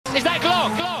Is that Glock?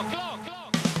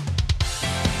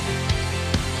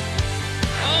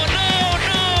 Oh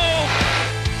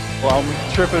no! Well, I'm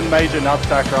tripping major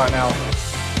nutsack right now.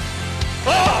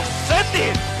 Oh, send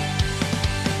it!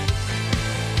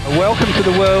 Welcome to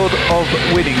the world of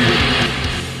winning.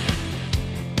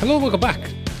 Hello and welcome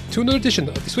back to another edition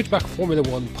of the Switchback Formula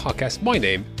 1 podcast. My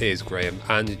name is Graham,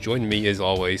 and joining me as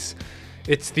always,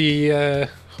 it's the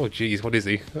what is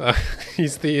he?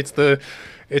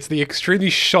 It's the extremely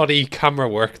shoddy camera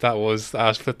work that was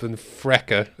at flipping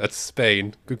FRECA at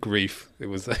Spain. Good grief. It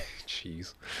was,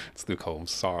 jeez. It's Luke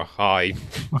Holmes. Sorry. Hi.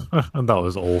 And that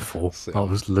was awful. That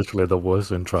was literally the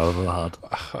worst intro I've ever had.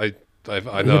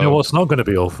 I know. You know what's not going to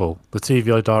be awful? The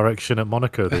TVI direction at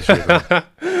Monaco this year.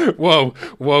 Whoa.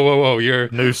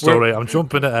 New story. I'm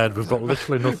jumping ahead. We've got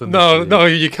literally nothing. No,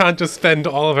 you can't just spend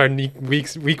all of our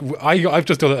I've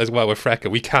just done it as well with FRECA.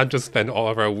 We can't just spend all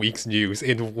of our week's news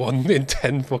in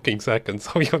 10 fucking seconds.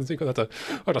 So you're going to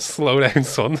have to slow down,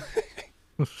 son.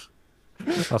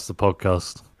 That's the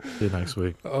podcast. See you next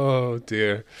week. Oh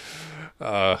dear.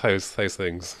 How's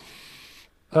things?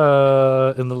 In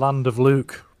the land of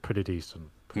Luke, pretty decent.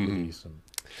 Decent.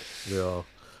 We are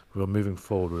moving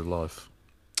forward with life.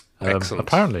 Excellent.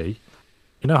 Apparently,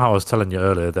 you know how I was telling you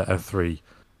earlier that F3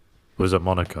 was at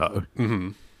Monaco? Mm-hmm.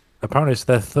 Apparently it's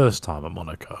their first time at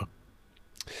Monaco,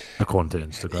 according to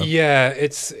Instagram. Yeah,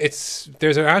 it's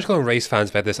there's an article on Race Fans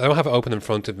about this. I don't have it open in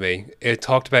front of me. It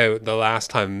talked about the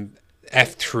last time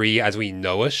F3 as we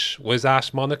know it was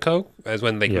at Monaco, as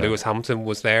when Lewis Hamilton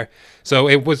was there. So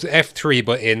it was F3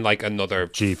 but in like another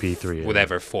GP3,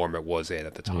 whatever form it was in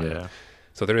at the time. Yeah.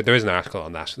 So there is an article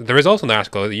on that. There is also an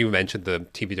article, you mentioned the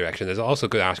TV direction, there's also a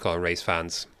good article on Race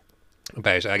Fans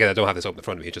about, again, I don't have this open in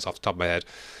front of me, just off the top of my head,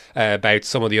 about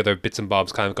some of the other bits and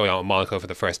bobs kind of going on in Monaco for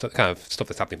the first, kind of stuff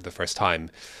that's happening for the first time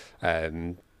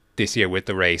this year with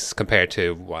the race compared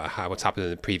to what's happened in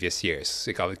the previous years.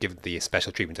 It got given the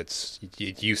special treatment it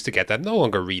used to get that no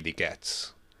longer really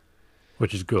gets.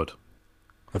 Which is good.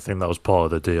 I think that was part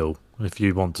of the deal. If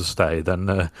you want to stay, then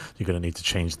you're going to need to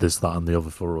change this, that and the other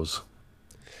for us.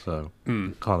 So,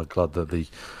 kind of glad that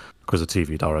because of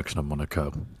TV direction of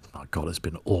Monaco, my God, it's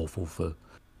been awful for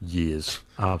years.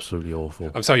 Absolutely awful.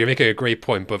 I'm sorry, you're making a great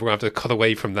point, but we're going to have to cut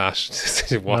away from that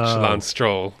to watch Lance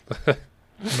Stroll.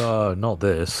 No, not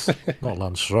this. Not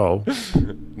Lance Stroll.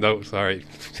 No, sorry.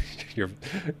 The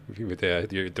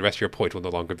rest of your point will no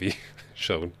longer be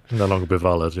shown. No longer be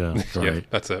valid, yeah. Right. Yeah,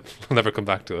 that's it. We'll never come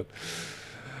back to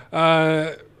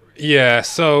it. Yeah,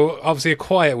 so obviously a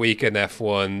quiet week in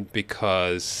F1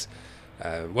 because,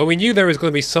 we knew there was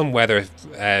going to be some weather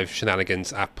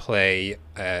shenanigans at play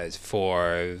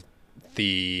for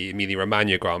the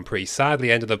Emilia-Romagna Grand Prix.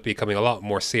 Sadly, ended up becoming a lot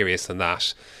more serious than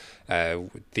that. I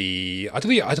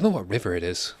don't know what river it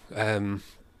is. I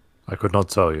could not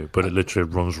tell you, but it literally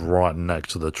runs right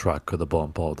next to the track at the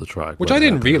bottom part of the track. Which I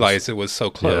didn't realise it was so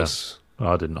close.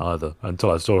 Yeah, I didn't either, until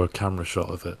I saw a camera shot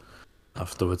of it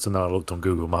afterwards, and then I looked on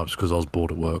Google Maps because I was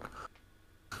bored at work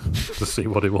to see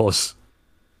what it was.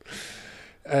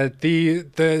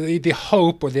 The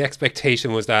hope or the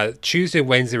expectation was that Tuesday and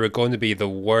Wednesday were going to be the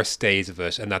worst days of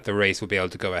it and that the race would be able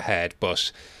to go ahead,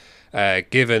 but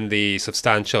given the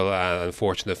substantial and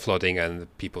unfortunate flooding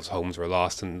and people's homes were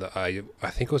lost, and I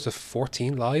think it was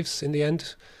 14 lives in the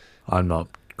end. I'm not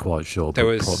quite sure. There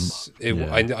was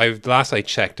last I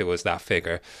checked, it was that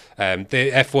figure.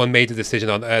 The F1 made the decision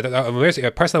on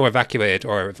a person who evacuated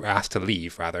or asked to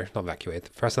leave, rather not evacuate. The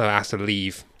person who asked to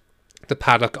leave the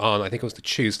paddock on, I think it was the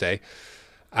Tuesday,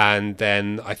 and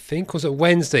then I think was it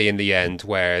Wednesday in the end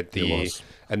where the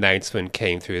announcement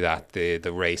came through that the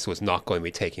race was not going to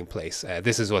be taking place.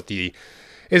 This is what the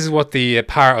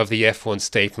part of the F1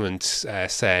 statement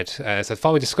said. It said,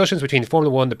 following discussions between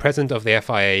Formula 1, the president of the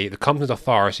FIA, the competent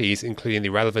authorities, including the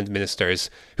relevant ministers,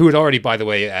 who had already, by the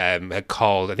way, had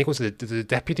called, I think it was the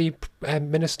deputy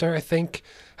minister, I think,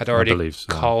 had already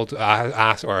called,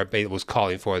 asked, or was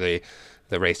calling for the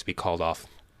race to be called off.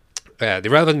 The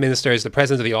relevant ministers, the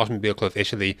president of the Automobile Club of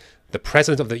Italy, the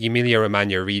president of the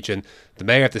Emilia-Romagna region, the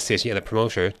mayor of the city, and the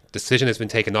promoter, decision has been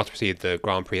taken not to proceed the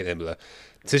Grand Prix at Imola.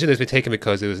 The decision has been taken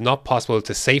because it was not possible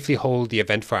to safely hold the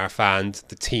event for our fans,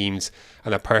 the teams,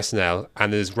 and our personnel,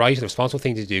 and it is right and responsible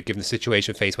thing to do given the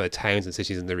situation faced by the towns and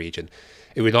cities in the region.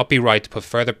 It would not be right to put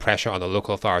further pressure on the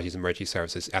local authorities and emergency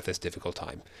services at this difficult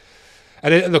time.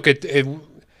 And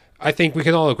I think we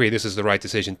can all agree this is the right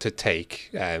decision to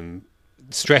take.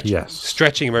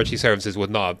 Stretching emergency services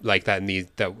would not like that we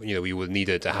would need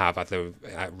it to have at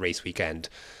race weekend.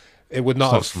 It would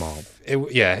not have smart.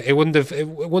 It wouldn't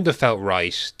have felt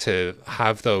right to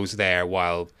have those there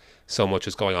while so much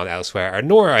was going on elsewhere,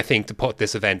 nor I think to put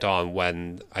this event on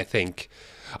when I think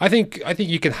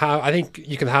you can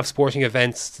have sporting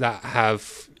events that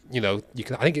have,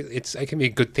 it can be a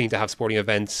good thing to have sporting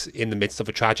events in the midst of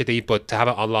a tragedy, but to have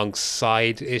it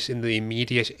alongside it in the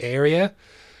immediate area,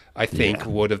 I think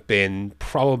would have been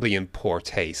probably in poor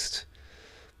taste.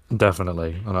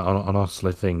 Definitely, and I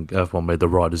honestly think F1 made the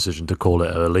right decision to call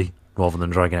it early rather than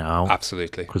dragging it out.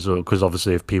 Absolutely, because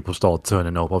obviously if people start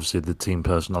turning up, obviously the team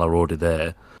personnel are already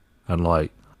there, and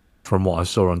like from what I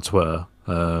saw on Twitter,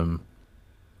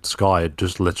 Sky had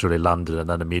just literally landed and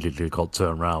then immediately got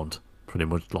turned around, pretty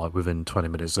much like within 20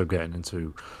 minutes of getting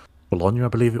into Bologna, I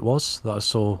believe it was, that I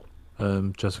saw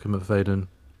Jessica McFadden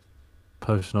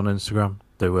posting on Instagram.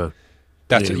 They were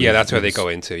that's where they go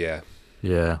into,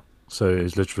 yeah. So it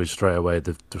was literally straight away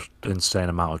the insane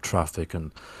amount of traffic,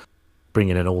 and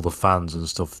bringing in all the fans and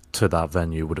stuff to that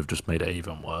venue would have just made it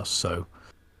even worse. So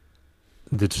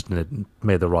they just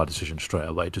made the right decision straight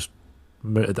away. I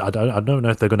don't know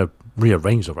if they're going to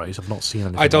rearrange the race. I've not seen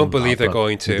anything. I don't believe they're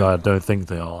going to. I don't think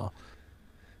they are.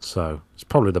 So it's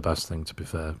probably the best thing, to be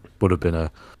fair. Would have been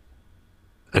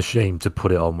a shame to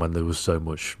put it on when there was so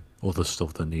much other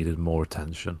stuff that needed more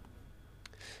attention.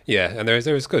 Yeah, and there's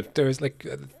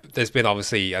been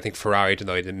obviously, I think Ferrari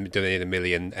donated $1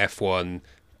 million. F1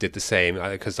 did the same,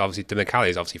 because obviously Domenicali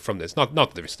is obviously from this.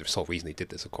 Not the sole reason he did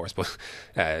this, of course, but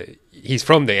he's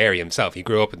from the area himself. He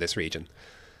grew up in this region,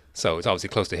 so it's obviously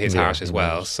close to his heart as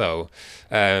well. So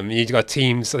you've got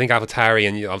teams. I think AlphaTauri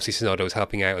and obviously Tsunoda was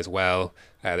helping out as well.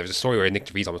 There was a story where Nick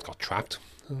DeVries almost got trapped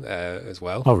as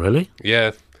well. Oh, really?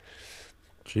 Yeah.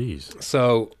 Jeez.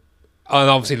 So, and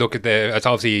obviously it's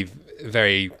obviously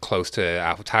very close to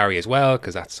AlphaTauri as well,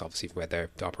 because that's obviously where their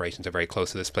operations are very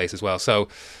close to this place as well. So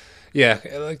yeah,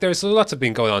 like there's lots of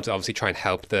been going on to obviously try and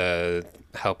help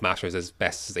matters as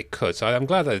best as they could. So I'm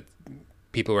glad that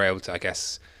people were able to, I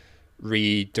guess,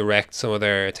 redirect some of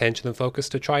their attention and focus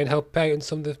to try and help out in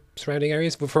some of the surrounding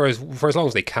areas, but for as long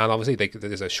as they can. Obviously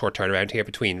there's a short turnaround here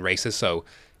between races, so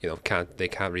they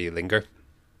can't really linger.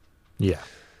 Yeah,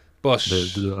 but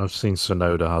I've seen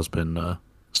Tsunoda has been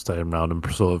staying around and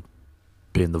sort of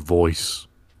being the voice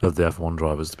of the F1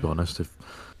 drivers, to be honest. If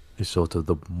he's sort of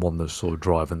the one that's sort of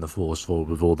driving the force forward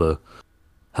with all the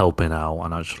helping out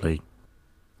and actually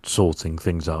sorting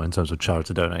things out in terms of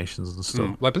charity donations and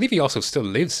stuff. Well, I believe he also still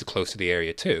lives close to the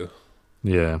area too.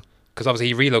 Yeah. Because obviously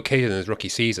he relocated in his rookie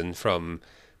season from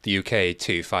the UK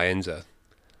to Faenza,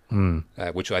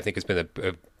 which I think has been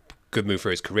a good move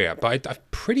for his career. But I'm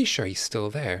pretty sure he's still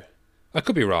there. I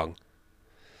could be wrong.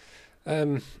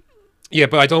 Yeah,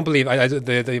 but I don't believe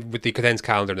with the condensed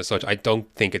calendar and such, I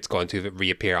don't think it's going to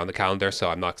reappear on the calendar, so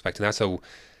I'm not expecting that. So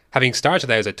having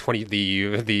started out as a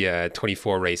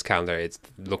 24 race calendar, it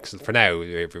looks for now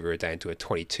we're down to a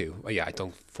 22. Yeah, I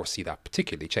don't foresee that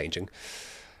particularly changing.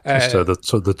 So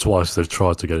the twice they've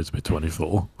tried to get it to be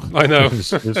 24. I know.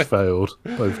 it's failed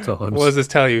both times. What does this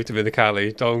tell you,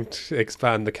 Domenicali? Don't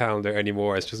expand the calendar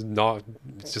anymore. It's just not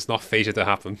fated to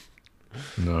happen.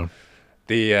 No.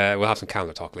 We'll have some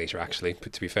calendar talk later, actually,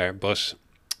 to be fair. But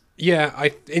yeah,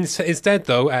 instead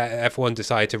though, F1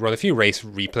 decided to run a few race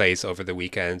replays over the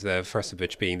weekend. The first of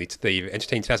which being the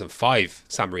entertaining 2005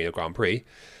 San Marino Grand Prix.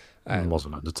 It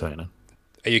wasn't entertaining.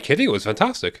 Are you kidding? It was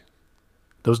fantastic.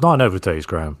 There was 9 overtakes,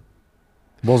 Graham.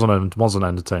 Wasn't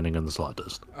entertaining in the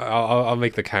slightest. I'll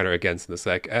make the counter against in a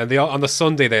sec. And on the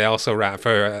Sunday they also ran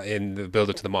in the build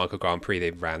up to the Monaco Grand Prix.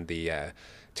 They ran the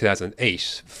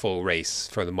 2008 full race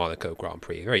for the Monaco Grand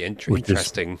Prix. Very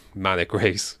interesting, manic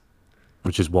race.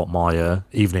 Which is what my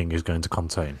evening is going to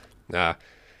contain.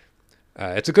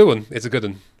 It's a good one. It's a good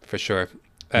one, for sure.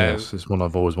 Yes, it's one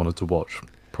I've always wanted to watch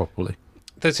properly.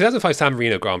 The 2005 San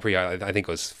Marino Grand Prix, I think,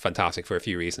 was fantastic for a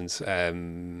few reasons.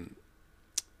 Nice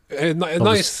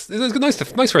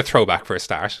for a throwback for a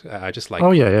start. Just like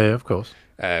of course.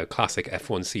 Classic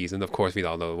F1 season. Of course, we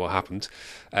all know what happened.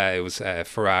 It was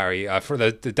Ferrari for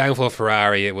the downfall of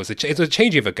Ferrari. It was a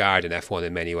changing of a guard in F1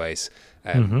 in many ways.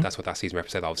 That's what that season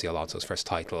represented. Obviously, Alonso's first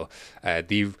title.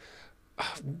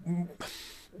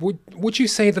 Would you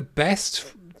say the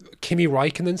best Kimi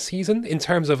Räikkönen season in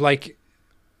terms of like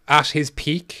at his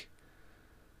peak?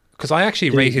 Because I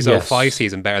actually rate his 05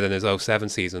 season better than his 07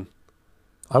 season.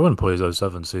 I wouldn't put his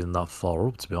 07 season that far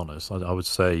up, to be honest. I would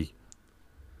say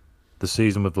the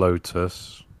season with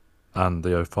Lotus and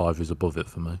the 05 is above it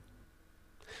for me.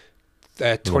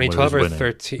 2012 or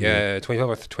 2012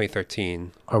 or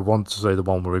 2013. I want to say the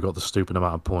one where he got the stupid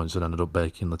amount of points and ended up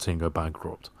making the team go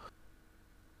bankrupt.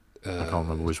 I can't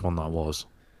remember which one that was.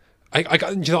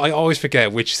 I always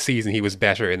forget which season he was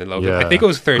better in Logan. Yeah, I think it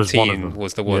was it was 13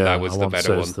 was the one that was the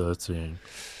better one. 13.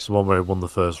 It's the one where he won the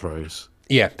first race.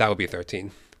 Yeah, that would be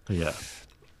 13. Yeah.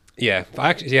 Yeah,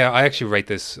 I actually rate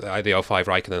this the 05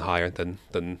 Raikkonen higher than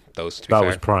those. To be That fair.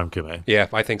 was prime Kimi. Yeah,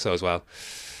 I think so as well.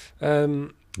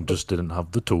 Just didn't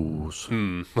have the tools.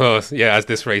 Well, yeah, as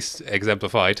this race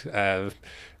exemplified,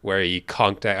 where he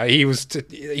conked out.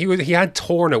 He had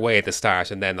torn away at the start,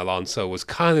 and then Alonso was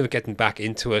kind of getting back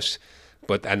into it,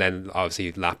 and then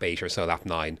obviously lap 8 or so, lap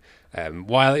 9.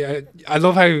 While I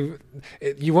love how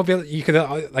you won't be able, you can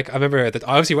like I remember that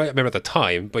obviously I remember at the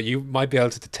time, but you might be able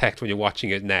to detect when you're watching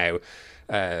it now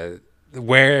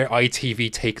where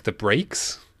ITV take the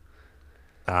breaks.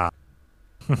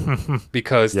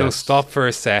 Because they'll stop for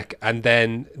a sec, and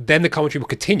then the commentary will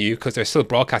continue because they're still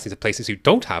broadcasting to places who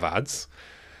don't have ads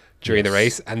during the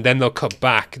race, and then they'll cut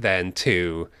back then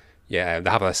to they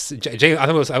have a James.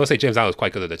 I will say James Allen was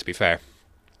quite good at it, to be fair,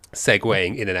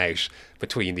 segueing in and out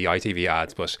between the ITV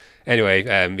ads. But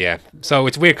anyway, so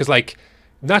it's weird because like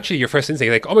naturally your first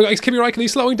instinct like, oh my god, is Kimi Räikkönen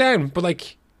slowing down, but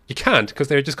like you can't because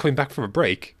they're just coming back from a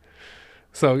break,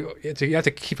 so you have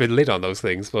to keep a lid on those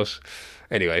things. But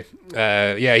anyway,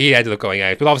 he ended up going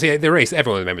out. But obviously, the race,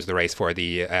 everyone remembers the race for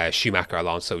the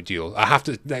Schumacher-Alonso duel. I have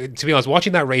to be honest,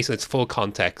 watching that race in its full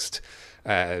context,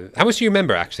 how much do you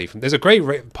remember, actually? There's a great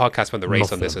podcast from the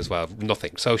race on this as well.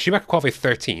 Nothing. So Schumacher qualified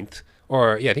 13th,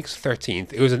 I think it's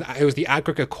 13th. It was the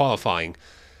aggregate qualifying,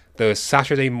 the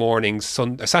Saturday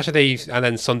and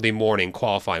then Sunday morning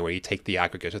qualifying where you take the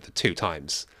aggregate of the 2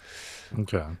 times.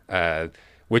 Okay.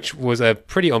 Which was a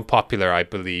pretty unpopular, I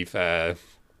believe,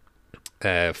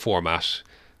 format,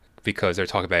 because they're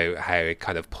talking about how it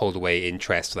kind of pulled away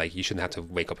interest. Like you shouldn't have to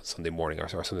wake up on Sunday morning or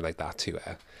something like that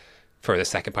for the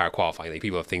second part of qualifying. Like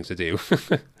people have things to do.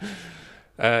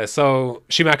 So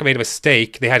Schumacher made a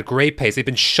mistake. They had great pace. They'd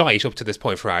been shite up to this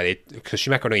point, Ferrari, because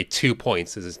Schumacher only had 2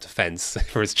 points as his defence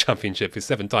for his championship, his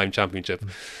 7-time championship.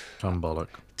 Shambolic.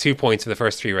 2 points for the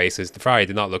first 3 races. The Ferrari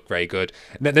did not look very good.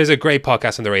 And then there's a great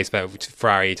podcast on the race about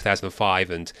Ferrari 2005,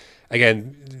 and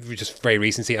again, just very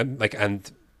recency, and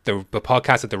the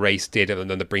podcast that the race did,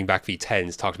 and then the Bring Back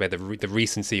V10s talked about the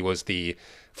recency was the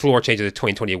floor changes of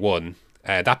 2021.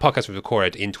 That podcast was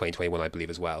recorded in 2021, I believe,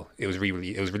 as well. It was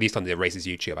released on the race's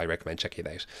YouTube. I recommend checking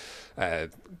it out.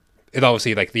 It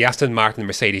obviously, like the Aston Martin and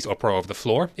Mercedes uproar over the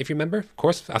floor, if you remember. Of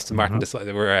course, Aston Martin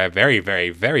were very,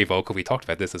 very, very vocal. We talked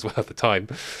about this as well at the time.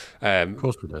 Of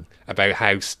course we did. About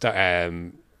how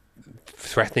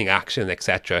threatening action,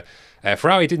 etc.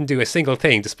 Ferrari didn't do a single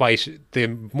thing, despite the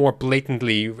more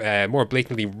blatantly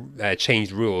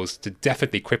changed rules to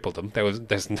definitely cripple them.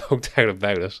 There's no doubt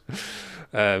about it.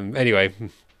 Anyway,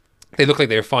 they look like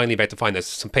they were finally about to find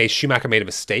some pace. Schumacher made a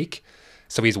mistake,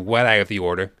 so he's well out of the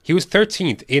order. He was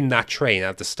 13th in that train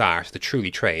at the start, the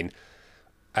Truly train.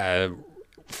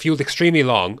 Fueled extremely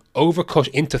long, overcut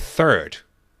into third.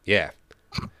 Yeah,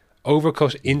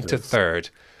 overcut into third.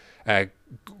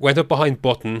 Went up behind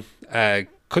Button.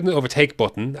 Couldn't overtake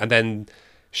Button, and then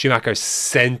Schumacher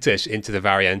sent it into the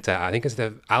Variante. I think it's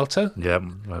the Alta. Yeah,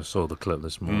 I saw the clip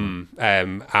this morning.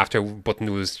 After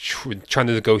Button was trying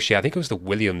to negotiate, I think it was the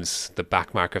Williams, the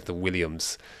back marker of the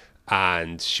Williams,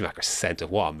 and Schumacher sent it.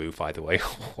 What a move, by the way.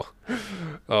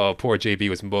 Oh, poor JB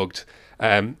was mugged.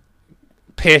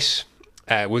 Pitt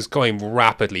was going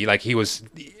rapidly. Like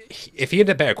if he had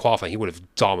a better qualifying, he would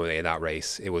have dominated that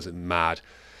race. It was mad.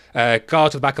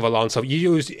 Got to the back of Alonso.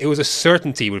 It was a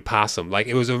certainty he would pass him. Like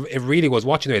it really was.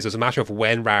 Watching the race, it was a matter of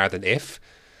when rather than if.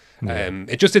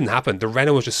 It just didn't happen. The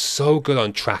Renault was just so good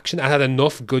on traction and had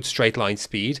enough good straight line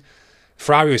speed.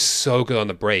 Ferrari was so good on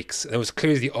the brakes. And it was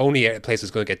clearly the only place it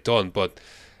was going to get done, but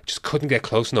just couldn't get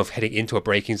close enough heading into a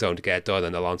braking zone to get it done.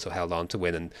 And Alonso held on to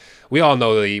win. And we all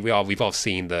know we've all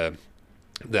seen the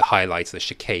highlights, the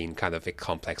chicane kind of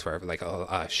complex where like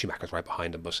Schumacher's right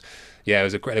behind him. But yeah, it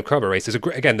was an incredible race.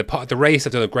 The race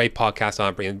have done a great podcast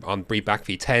on Bring Back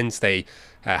V10s. They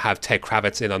have Ted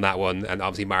Kravitz in on that one, and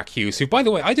obviously Mark Hughes, who, by the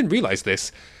way, I didn't realise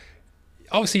this.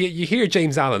 Obviously, you hear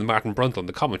James Allen and Martin Brundle in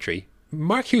the commentary.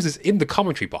 Mark Hughes is in the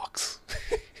commentary box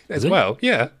as well.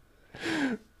 Yeah.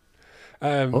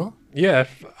 Yeah,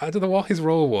 I don't know what his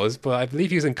role was, but I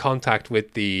believe he was in contact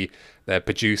with the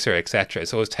producer, etc.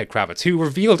 So was Ted Kravitz, who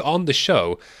revealed on the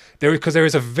show because there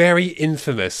is a very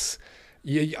infamous,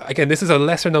 again, this is a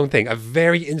lesser known thing, a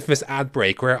very infamous ad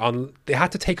break where they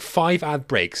had to take 5 ad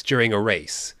breaks during a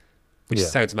race, which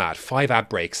sounds mad. 5 ad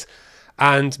breaks.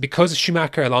 And because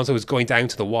Schumacher Alonso was going down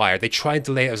to the wire, they tried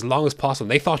to delay it as long as possible.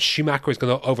 They thought Schumacher was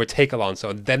going to overtake Alonso,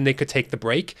 and then they could take the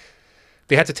break.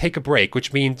 They had to take a break,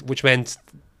 which meant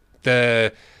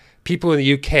the people in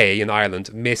the UK and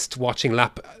Ireland missed watching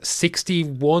lap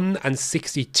 61 and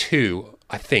 62,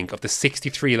 I think, of the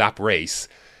 63 lap race.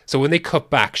 So when they cut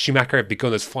back, Schumacher had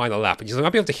begun his final lap. And you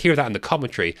might be able to hear that in the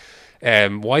commentary.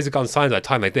 Why has it gone silent at a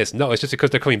time like this? No, it's just because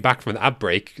they're coming back from an ad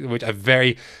break, which a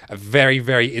very,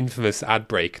 very infamous ad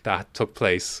break that took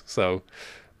place. So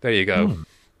there you go.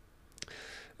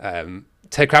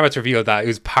 Ted Kravitz revealed that it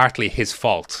was partly his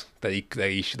fault that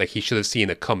he should have seen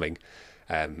it coming,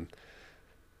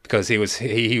 because he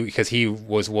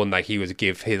was one that he would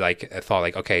give his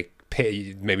thought okay,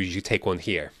 maybe you should take one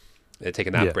here, take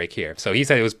an ad break here. So he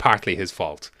said it was partly his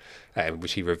fault,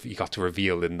 which he got to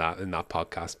reveal in that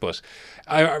podcast. But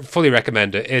I fully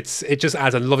recommend it. It just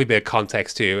adds a lovely bit of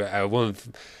context to one of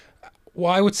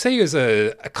what I would say is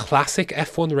a classic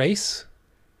F1 race,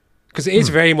 because it is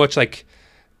very much like.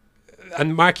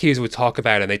 And Mark Hughes would talk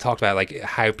about it, and they talked about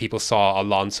how people saw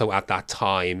Alonso at that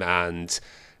time, and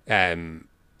in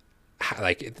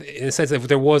a sense that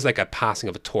there was a passing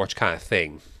of a torch kind of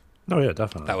thing. Oh yeah,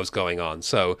 definitely. That was going on.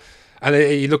 So, and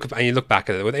you look back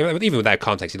at it, even without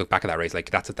context, you look back at that race,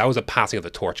 that was a passing of the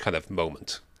torch kind of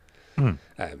moment.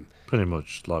 Pretty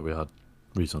much like we had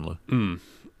recently.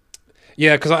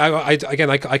 Yeah, because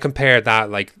I compared that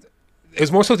it was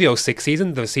more so the 06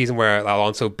 season, the season where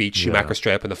Alonso beat Schumacher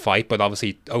straight up in the fight, but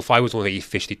obviously 05 was when he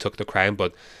officially took the crown,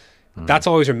 but that's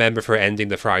always remembered for ending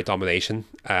the Ferrari domination,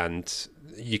 and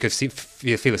you could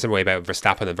feel the same way about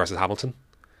Verstappen and versus Hamilton.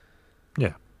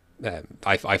 Yeah.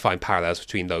 I find parallels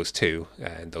between those two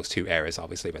and those two eras,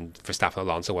 obviously, when Verstappen and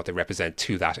Alonso, what they represent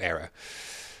to that era.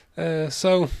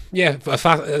 So, yeah, a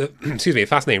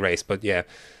fascinating race, but yeah,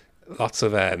 lots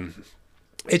of...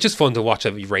 it's just fun to watch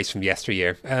a race from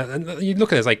yesteryear. And you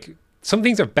look at it as some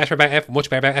things are much better about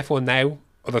F1 now.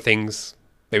 Other things,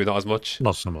 maybe not as much.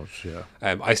 Not so much, yeah.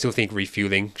 I still think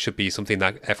refueling should be something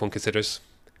that F1 considers.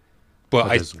 But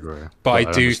I disagree. But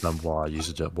I do understand why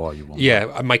you want.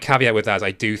 Yeah, my caveat with that is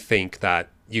I do think that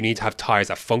you need to have tyres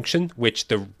that function, which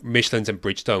the Michelins and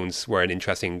Bridgestones were an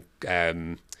interesting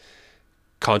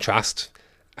contrast,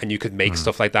 and you could make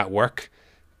stuff like that work.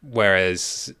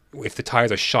 Whereas if the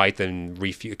tires are shite, then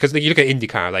refuel. Because you look at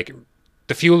IndyCar,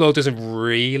 the fuel load doesn't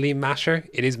really matter.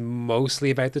 It is mostly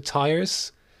about the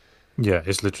tires. Yeah,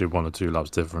 it's literally 1 or 2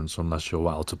 laps difference unless you're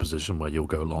out of position where you'll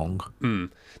go long. Now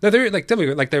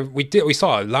we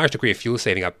saw a large degree of fuel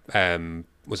saving at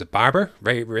was it Barber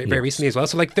very recently as well.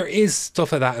 So there is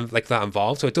stuff like that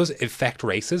involved. So it does affect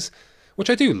races, which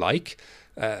I do like.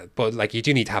 But you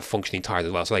do need to have functioning tires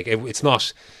as well. So it's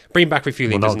not bringing back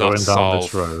refueling does not solve.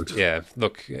 This road. Yeah,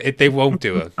 look, they won't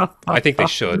do it. I think they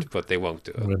should, but they won't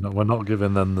do it. We're not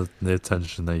giving them the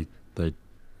attention they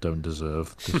don't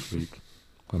deserve this week.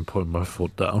 I'm putting my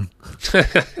foot down.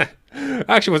 I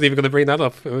actually wasn't even going to bring that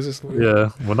up. It was just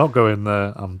we're not going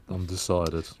there. I'm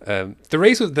decided. The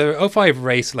race was the 05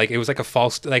 race. It was a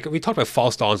false. We talked about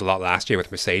false dawns a lot last year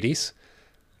with Mercedes.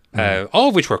 All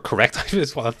of which were correct. I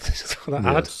just want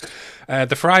to add.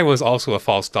 The Ferrari was also a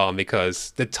false dawn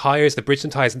because the tires, the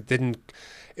Bridgestone tires, didn't.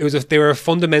 They were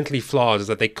fundamentally flawed. Is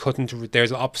that they couldn't.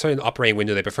 There's a certain operating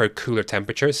window. They preferred cooler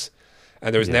temperatures,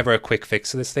 and there was never a quick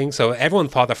fix to this thing. So everyone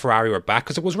thought the Ferrari were back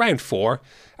because it was round 4,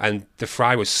 and the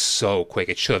Ferrari was so quick.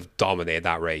 It should have dominated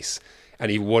that race,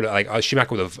 and he would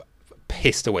Schumacher would have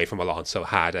pissed away from Alonso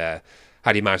had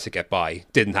he managed to get by.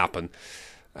 Didn't happen,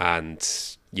 and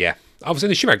yeah. Obviously,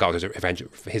 the Schumacher got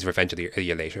his revenge a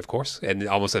year later, of course, and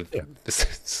almost a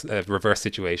reverse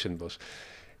situation, but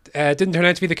didn't turn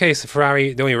out to be the case.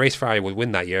 Ferrari, the only race Ferrari would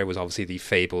win that year was obviously the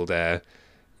fabled topic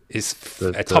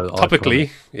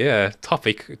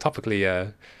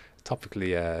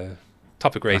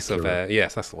race of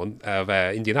yes, that's the one of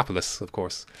Indianapolis, of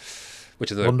course,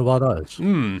 which is wonder why that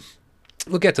is.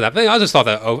 We'll get to that. But I just thought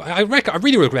that I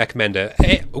really would recommend it.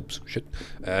 Oops, shit.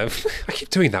 I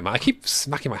keep doing that, man. I keep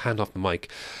smacking my hand off the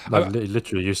mic. No,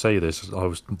 literally, you say this. I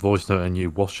was voice noting you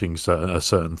watching a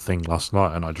certain thing last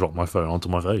night, and I dropped my phone onto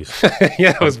my face.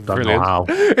 Yeah, it was brilliant.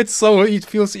 It's so I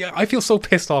feel so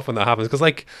pissed off when that happens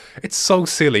because it's so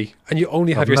silly, and you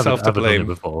only have yourself to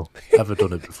blame. Ever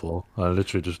done it before? I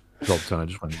literally just dropped it and I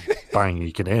just went bang.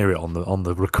 You can hear it on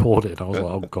the recording. I was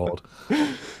like, oh god.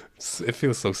 It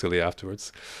feels so silly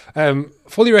afterwards.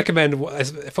 Fully recommend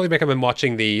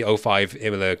watching the 05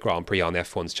 Imola Grand Prix on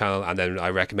F1's channel, and then I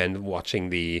recommend watching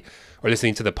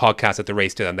listening to the podcast that the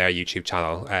race did on their YouTube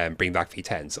channel, Bring Back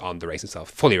V10s on the race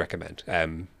itself. Fully recommend.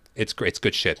 It's great. It's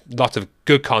good shit. Lots of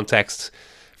good context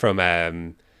from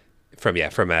an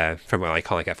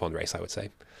iconic F1 race, I would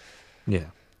say. Yeah.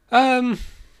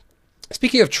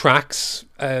 Speaking of tracks,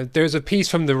 there's a piece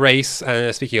from the race.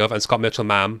 And Scott Mitchell,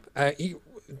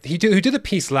 who did a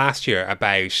piece last year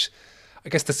about I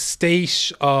guess, the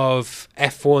state of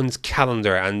F1's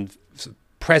calendar and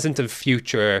present and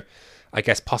future, I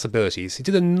guess, possibilities. He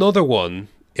did another one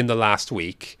in the last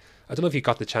week. I don't know if you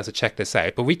got the chance to check this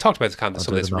out, but we talked about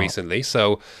some of this recently,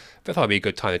 so I thought it'd be a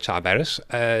good time to chat about it.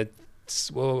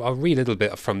 Well, I'll read a little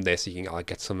bit from this. I'll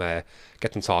get some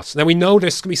thoughts. Now, we know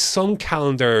there's going to be some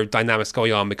calendar dynamics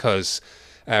going on because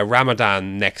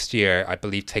Ramadan next year, I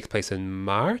believe, takes place in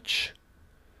March.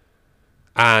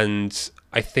 And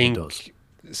I think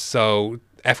so.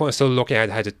 F1 is still looking at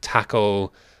how to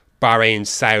tackle Bahrain,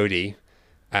 Saudi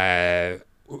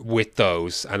with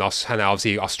those, and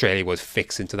obviously Australia was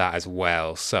fixed into that as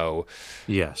well. So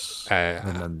yes,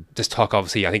 and then there's talk.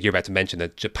 Obviously, I think you're about to mention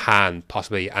that Japan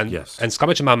possibly, and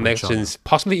Scott Jaman mentions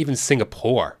possibly even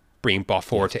Singapore being brought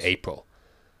forward to April.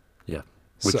 Yeah,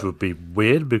 which would be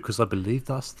weird because I believe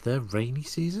that's their rainy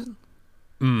season.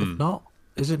 If not,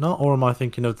 is it not? Or am I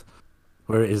thinking of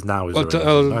where it is now?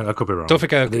 I could be wrong. Don't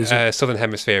forget, Southern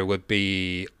Hemisphere would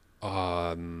be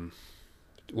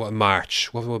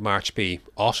March. What would March be?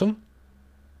 Autumn?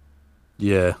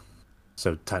 Yeah.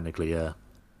 So technically, yeah.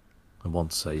 I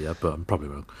want to say yeah, but I'm probably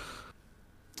wrong.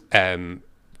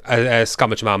 As Scott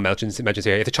McMahon mentions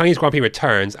here, if the Chinese Grand Prix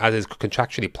returns as is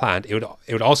contractually planned, it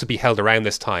would also be held around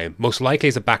this time, most likely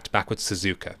as a back-to-back with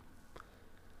Suzuka.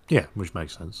 Yeah, which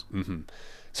makes sense. Mm-hmm.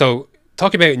 So,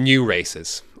 talking about new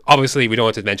races, obviously we don't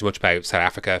want to mention much about South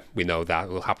Africa. We know that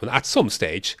will happen at some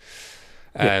stage.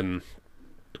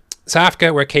 South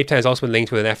Africa, where Cape Town has also been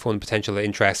linked with an F1 potential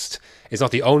interest, is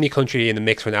not the only country in the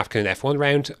mix for an African F1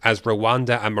 round, as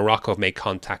Rwanda and Morocco have made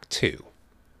contact too.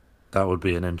 That would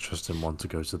be an interesting one to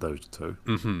go to those two.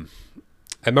 Mm-hmm.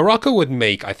 And Morocco would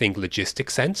make, I think, logistic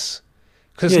sense,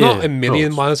 because it's not a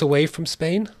million miles away from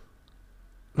Spain.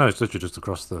 No, it's literally just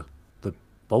across the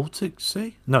Baltic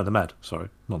Sea? No, the Med, sorry.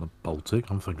 Not the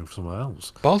Baltic, I'm thinking of somewhere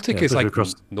else. Baltic is like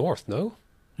across north, no?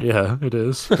 Yeah, it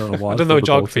is. I don't know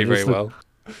geography very well.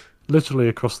 Literally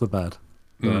across the Med.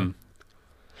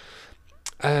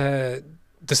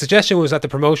 The suggestion was that the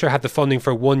promoter had the funding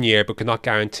for 1 year but could not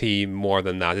guarantee more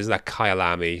than that. This is that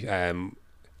Kyalami,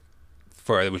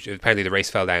 which apparently the race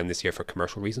fell down this year for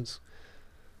commercial reasons.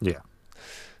 Yeah.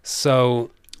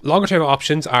 So longer term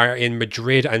options are in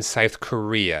Madrid and South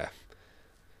Korea.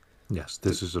 Yes,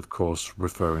 this is of course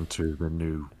referring to the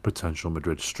new potential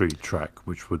Madrid street track,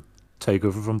 which would take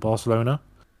over from Barcelona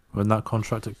when that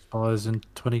contract expires in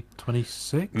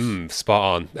 2026. Spot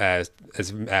on. As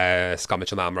Scott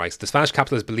Mitchell-Malm writes, the Spanish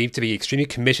capital is believed to be extremely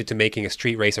committed to making a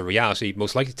street race a reality,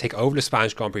 most likely to take over the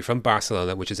Spanish Grand Prix from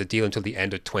Barcelona, which is a deal until the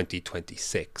end of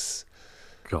 2026.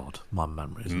 God, my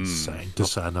memory is insane.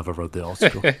 Just say I never read the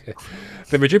article.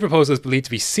 The Madrid proposal is believed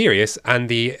to be serious, and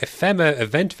the IFEMA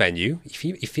event venue,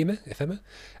 IFEMA,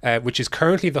 which is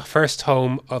currently the first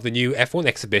home of the new F1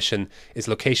 exhibition, is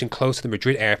location close to the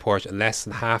Madrid airport and less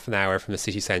than half an hour from the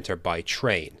city centre by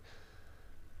train.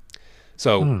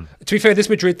 So, to be fair, this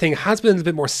Madrid thing has been a little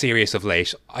bit more serious of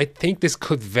late. I think this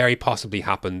could very possibly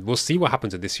happen. We'll see what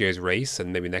happens in this year's race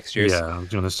and maybe next year's. Yeah, I was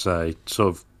going to say,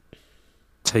 sort of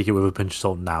take it with a pinch of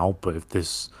salt now, but if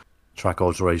this track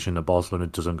alteration at Barcelona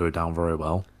doesn't go down very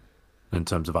well in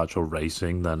terms of actual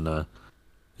racing, then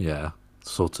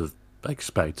sort of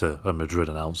expect a Madrid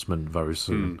announcement very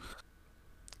soon.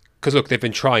 Because look, they've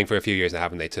been trying for a few years now,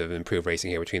 haven't they, to improve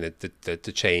racing here between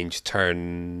the change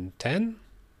turn 10?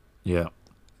 Yeah.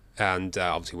 And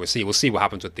obviously we'll see what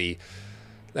happens with the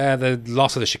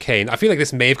loss of the chicane. I feel like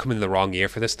this may have come in the wrong year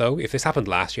for this, though. If this happened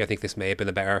last year, I think this may have been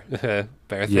a better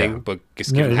thing. But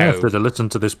just given how... if they'd have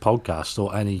listened to this podcast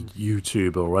or any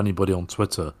YouTuber or anybody on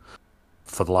Twitter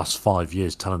for the last 5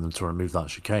 years telling them to remove that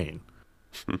chicane,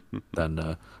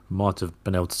 then might have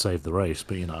been able to save the race,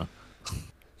 but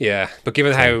Yeah, but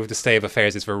given how the state of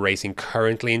affairs is for racing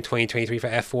currently in 2023 for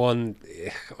F1...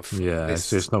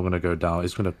 it's not going to go down. I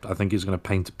think it's going to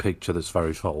paint a picture that's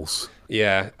very false.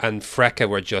 Yeah, and FRECA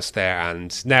were just there,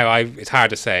 and now it's hard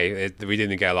to say. We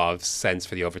didn't get a lot of sense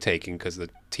for the overtaking because the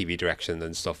TV direction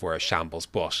and stuff were a shambles,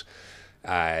 but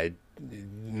I'm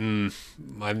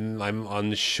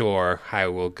unsure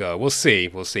how we'll go. We'll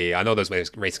see. I know those races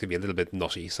could be a little bit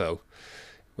nutty, so...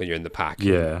 when you're in the pack.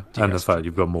 Yeah, and the fact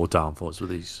you've got more downforce with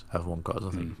these F1 cars, I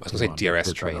think. I was going to say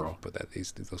DRS train, but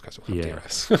those cars will have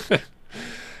DRS.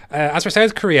 As for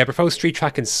South Korea, proposed street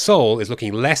track in Seoul is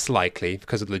looking less likely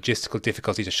because of the logistical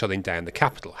difficulties of shutting down the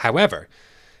capital. However,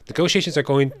 negotiations are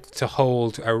going to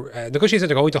hold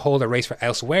a race for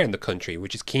elsewhere in the country,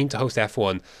 which is keen to host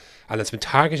F1, and has been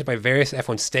targeted by various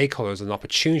F1 stakeholders as an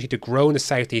opportunity to grow in the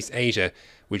Southeast Asia,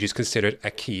 which is considered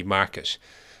a key market.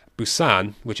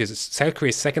 Busan, which is South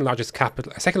Korea's second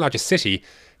largest city,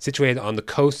 situated on the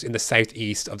coast in the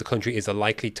southeast of the country, is a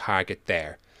likely target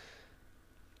there.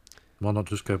 Why not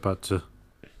just go back to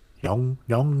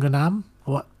Yongnam?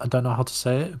 What? I don't know how to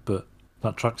say it, but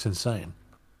that track's insane.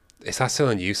 Is that still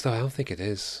in use, though? I don't think it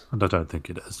is. And I don't think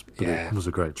it is, but it was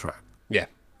a great track. Yeah,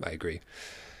 I agree.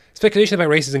 Speculation about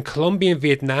races in Colombia and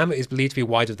Vietnam is believed to be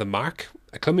wide of the mark.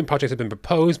 A Colombian project has been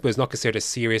proposed, but is not considered a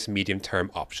serious medium-term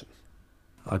option.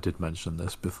 I did mention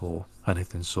this before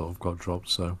anything sort of got dropped,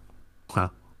 so,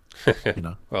 Well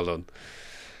done.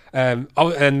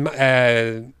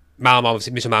 Malm,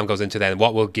 obviously, Mitchell Malm goes into then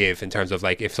what we'll give in terms of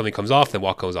like if something comes off, then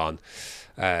what goes on.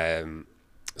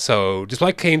 So,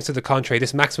 despite claims to the contrary,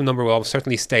 this maximum number will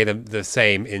certainly stay the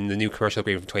same in the new commercial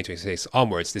agreement from 2026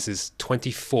 onwards. This is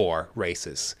 24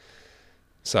 races.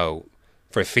 So,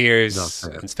 for fears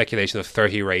and speculation of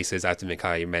 30 races, as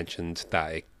Mikhail mentioned,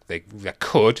 that they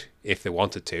could, if they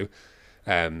wanted to,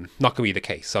 not going to be the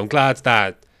case. So, I'm glad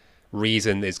that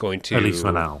reason is going to... At least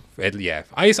for now. Yeah.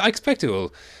 I expect it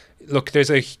will... Look, there's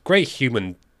a great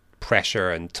human pressure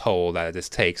and toll that this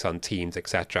takes on teams,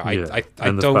 etc. Yeah. I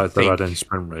and the don't fact think they're adding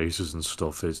sprint races and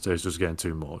stuff is just getting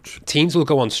too much. Teams will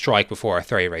go on strike before a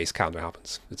 30 race calendar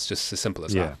happens. It's just as simple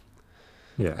as that.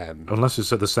 Yeah. Unless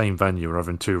it's at the same venue or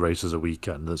having 2 races a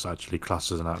weekend that's actually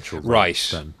classed as an actual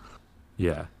race, right.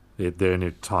 Then the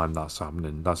only time that's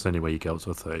happening, that's the only way you get to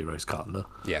a 30 race calendar.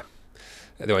 Yeah.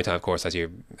 The only time, of course, as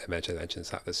you mentioned is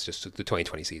that it's just the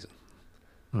 2020 season.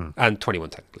 And 21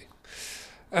 technically.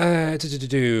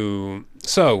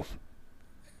 So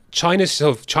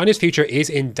China's future is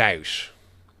in doubt.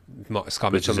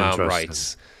 Scott Mitchell-Malm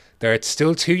writes. There are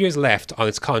still 2 years left on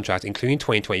its contract, including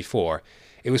 2024.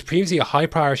 It was previously a high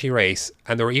priority race,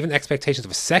 and there were even expectations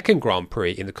of a second Grand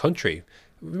Prix in the country.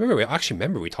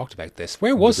 Remember we talked about this.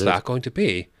 Where was that going to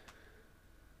be?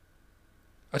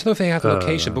 I don't know if they have the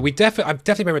location, but I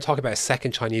definitely remember talking about a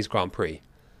second Chinese Grand Prix.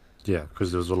 Yeah,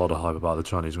 because there was a lot of hype about the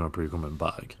Chinese Grand Prix coming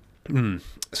back.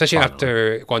 Especially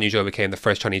after Guan Yu Zhou became the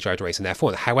first Chinese driver to race in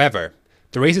F1. However,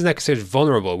 the race is now considered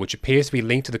vulnerable, which appears to be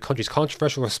linked to the country's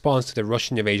controversial response to the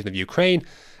Russian invasion of Ukraine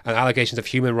and allegations of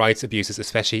human rights abuses,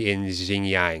 especially in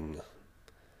Xinjiang.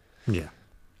 Yeah.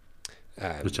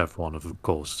 Which F1, of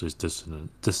course, is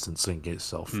distancing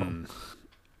itself from.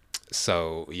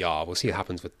 So, yeah, we'll see what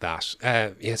happens with that.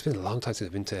 It's been a long time since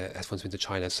F1's been to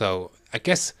China, so I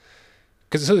guess...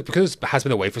 Because it has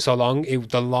been away for so long,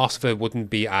 the loss of it wouldn't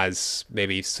be as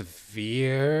maybe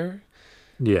severe.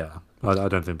 Yeah, I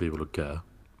don't think people would care.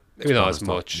 Maybe not as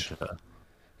much.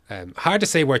 Hard to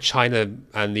say where China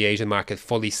and the Asian market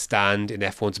fully stand in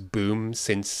F1's boom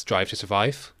since Drive to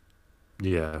Survive.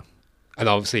 Yeah. And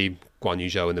obviously Guan Yu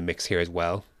Zhou in the mix here as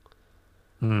well.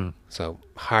 So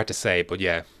hard to say, but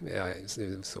so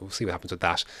we'll see what happens with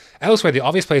that. Elsewhere, the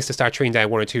obvious place to start trimming down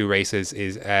 1 or 2 races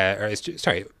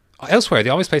Elsewhere, the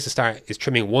obvious place to start is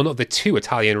trimming one of the 2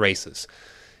 Italian races.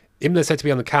 Imola is said to be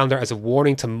on the calendar as a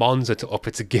warning to Monza to up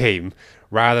its game,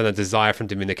 rather than a desire from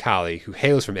Domenicali, who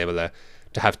hails from Imola,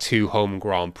 to have 2 home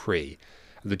Grand Prix.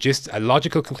 A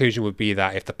logical conclusion would be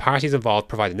that if the parties involved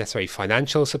provide the necessary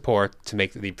financial support to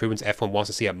make the improvements F1 wants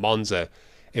to see at Monza,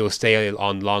 it will stay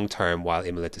on long term while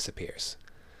Imola disappears.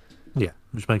 Yeah,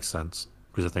 which makes sense,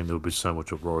 because I think there would be so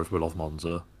much uproar if we lost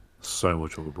Monza. So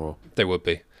much uproar. There would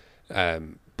be.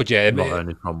 But yeah, not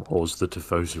only from us, the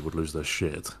Tifosi would lose their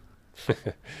shit.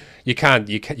 You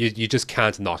just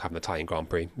can't not have an Italian Grand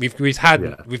Prix.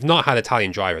 We've not had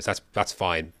Italian drivers. That's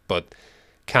fine, but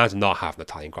can't not have an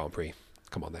Italian Grand Prix.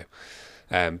 Come on now.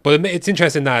 But it's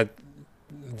interesting that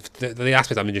the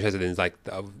aspect I'm interested in is like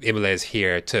Imola is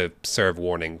here to serve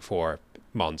warning for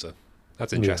Monza.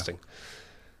 That's interesting.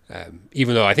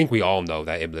 Even though I think we all know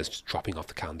that Imola is just dropping off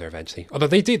the calendar eventually. Although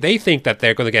they think that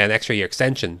they're going to get an extra year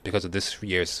extension because of this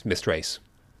year's missed race.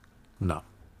 No.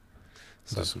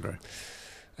 Disagree.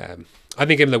 I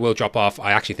think Imola will drop off.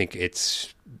 I actually think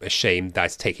it's a shame that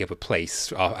it's taking up a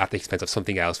place at the expense of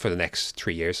something else for the next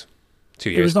 3 years. 2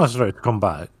 years. It was nice for it to come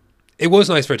back. It was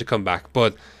nice for it to come back,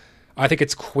 but I think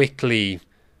it's quickly...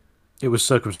 It was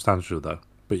circumstantial though.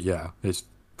 But yeah, it's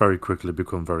very quickly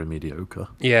become very mediocre.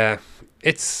 Yeah.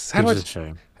 It's how do I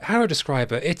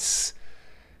describe it? It's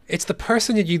the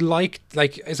person that you like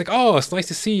it's like, oh, it's nice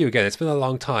to see you again. It's been a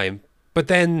long time. But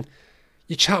then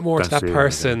you chat more to that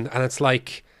person and it's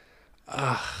like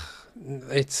now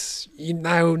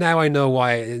I know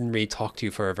why I didn't really talk to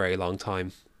you for a very long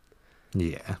time.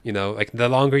 Yeah. You know, like the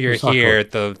longer you're here,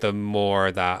 the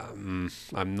more that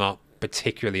I'm not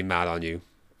particularly mad on you,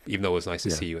 even though it was nice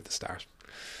to see you at the start.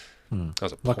 That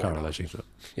was a poor analogy.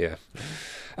 Yeah.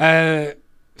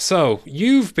 So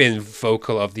you've been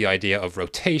vocal of the idea of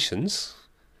rotations.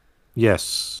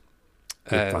 Yes.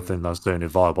 I think that's the only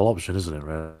viable option, isn't it,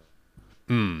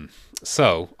 really?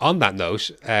 So, on that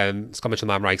note, Scott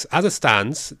Mitchell-Mann writes, as it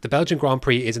stands, the Belgian Grand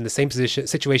Prix is in the same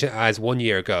situation as 1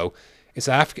 year ago. If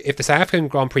the South African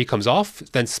Grand Prix comes off,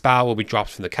 then Spa will be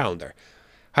dropped from the calendar.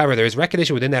 However, there is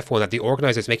recognition within F1 that the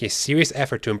organisers are making a serious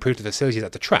effort to improve the facilities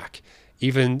at the track,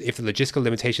 even if the logistical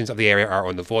limitations of the area are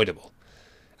unavoidable.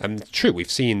 True,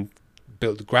 we've seen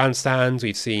built grandstands,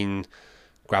 we've seen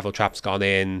gravel traps gone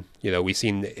in, we've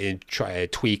seen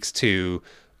tweaks to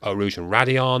Eau Rouge and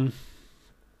Radeon.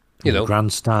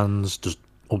 Grandstands, just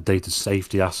updated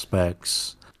safety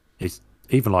aspects. It's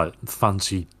even like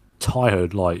fancy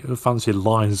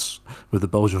lines with the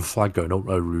Belgian flag going up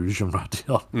Eau Rouge and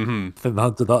Radeon. I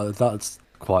think that's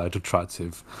quite an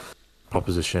attractive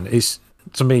proposition. It's,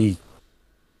 to me,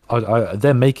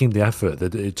 they're making the effort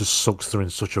that it just sucks through in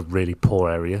such a really poor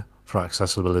area for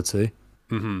accessibility.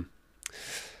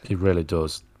 It really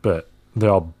does, but they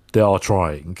are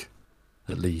trying,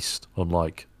 at least,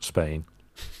 unlike Spain.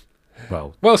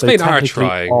 Well, Spain are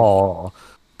trying,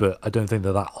 but I don't think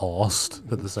they're that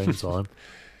arsed at the same time.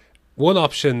 One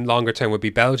option longer term would be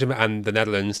Belgium and the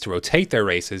Netherlands to rotate their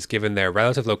races, given their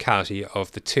relative locality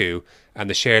of the two and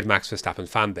the shared Max Verstappen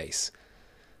fan base.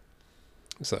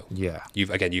 So yeah, you've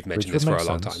mentioned this for a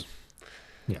long time.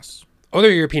 Yes. Other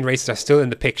European races are still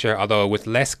in the picture, although with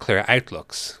less clear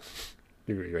outlooks.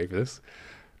 You ready for this?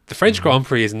 The French Grand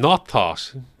Prix is not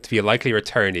thought to be a likely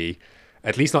returnee,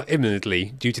 at least not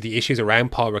imminently, due to the issues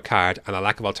around Paul Ricard and a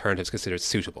lack of alternatives considered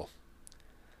suitable.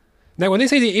 Now, when they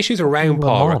say the issues around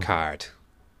Paul Ricard,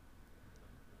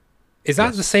 is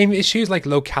that the same issues like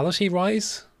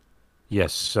locality-wise?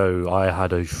 Yes, so I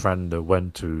had a friend that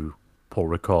went to Paul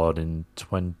Ricard in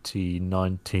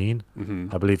 2019,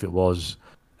 I believe it was,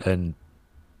 and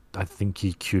I think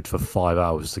he queued for 5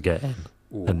 hours to get in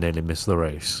and nearly missed the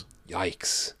race.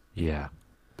 Yikes. Yeah,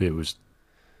 it was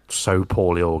so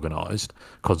poorly organised,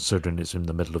 considering it's in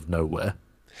the middle of nowhere.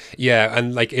 Yeah,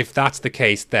 and if that's the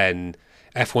case, then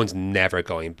F1's never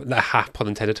going, pun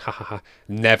intended,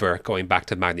 never going back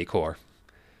to Magny-Cours.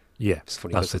 Yeah, it's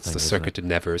funny because it's the Circuit de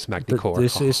Nevers,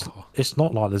 Magny-Cours. It's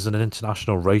not like there's an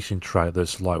international racing track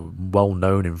that's well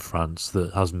known in France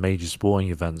that has major sporting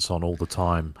events on all the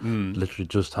time. Literally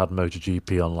just had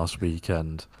MotoGP on last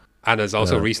weekend, and has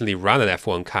also recently ran an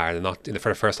F1 car, for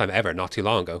the first time ever, not too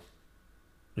long ago.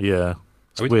 Yeah.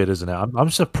 It's weird, isn't it? I'm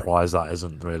surprised that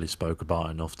isn't really spoke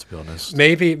about enough, to be honest.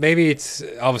 Maybe it's,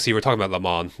 obviously we're talking about Le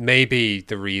Mans. Maybe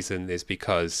the reason is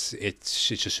because it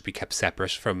just should be kept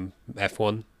separate from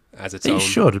F1 as its own. It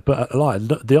should, but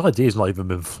the idea's not even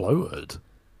been floated.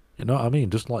 You know what I mean?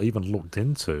 Just even looked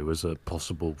into as a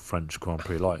possible French Grand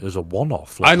Prix, as a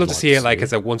one-off. I'd love to see it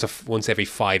as a once every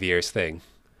 5 years thing.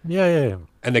 Yeah.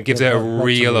 And it gives it a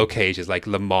real occasion, like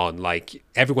Le Mans.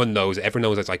 Everyone knows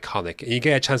it's iconic. And you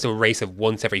get a chance to race it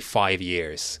once every 5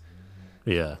 years.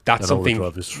 Yeah. That's something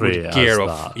would gear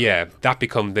up. That. Yeah, that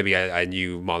becomes maybe a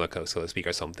new Monaco, so to speak,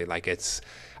 or something. It's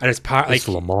part it's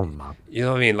Le Mans, man. You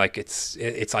know what I mean? It's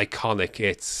iconic.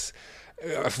 It's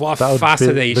what that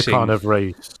fascinating. Be the kind of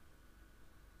race.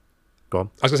 Go on.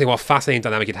 I was going to say what fascinating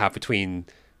dynamic you'd have between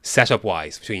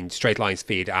setup-wise, between straight line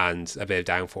speed and a bit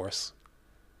of downforce.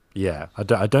 Yeah, I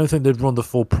don't think they'd run the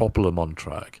full proper Le Mans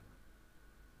track.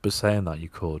 But saying that, you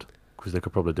could, because they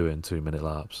could probably do it in 2-minute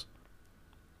laps.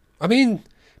 I mean,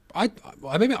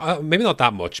 maybe not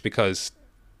that much, because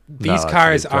these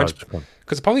cars aren't.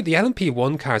 Because probably the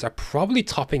LMP1 cars are probably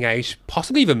topping out,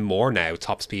 possibly even more now,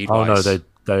 top speed wise. Oh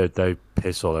no, they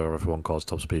piss all over F1 cars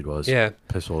top speed wise. Yeah,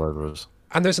 piss all over us.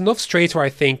 And there's enough straights where I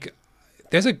think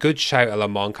there's a good shout a Le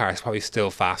Mans car is probably still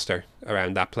faster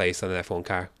around that place than an F1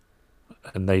 car.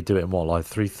 And they do it in what,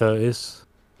 3:30s?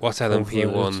 What's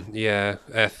LMP1? Yeah,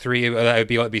 3.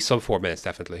 It'd be sub 4 minutes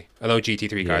definitely. I know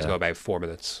GT3 cars go about 4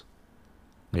 minutes.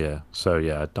 Yeah, so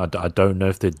yeah, I don't know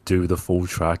if they do the full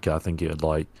track. I think it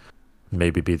would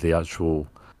maybe be the actual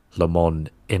Le Mans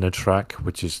inner track,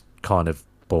 which is kind of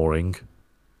boring,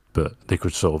 but they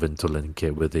could sort of interlink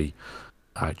it with the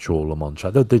actual Le Mans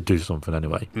track. They'd do something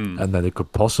anyway, and then they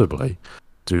could possibly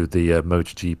do the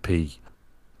MotoGP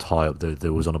tie-up that they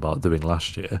was on about doing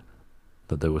last year,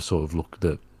 that they were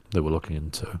looking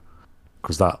into,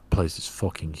 because that place is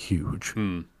fucking huge.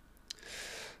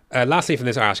 Lastly, from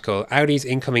this article, Audi's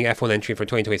incoming F1 entry for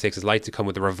 2026 is likely to come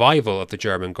with a revival of the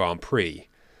German Grand Prix,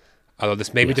 although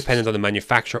this may be dependent on the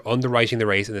manufacturer underwriting the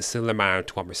race in a similar manner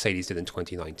to what Mercedes did in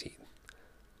 2019.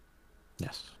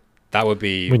 Yes, that would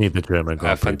be. We need the German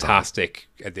Grand Prix fantastic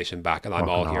addition back, and I'm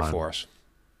all here for it.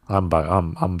 I'm back.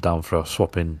 I'm down for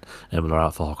swapping Imola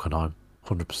out for Hockenheim,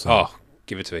 100%. Oh,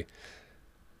 give it to me.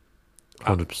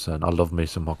 100%. I love me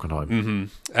some Hockenheim.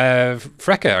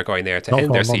 FRECA are going there to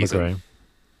end their season.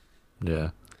 Yeah.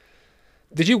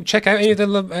 Did you check out any of the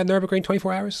Nürburgring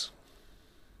 24 hours?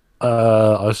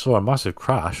 I saw a massive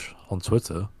crash on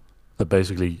Twitter that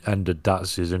basically ended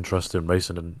Datsi's interest in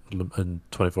racing in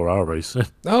 24-hour racing.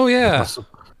 Oh, yeah.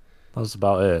 That's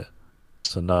about it.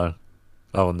 So, no.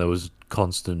 Oh, and there was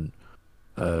constant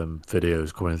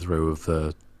videos coming through of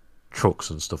the trucks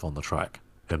and stuff on the track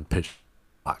and pitch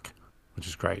black, which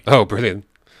is great. Oh, brilliant.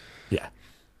 Yeah.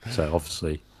 So,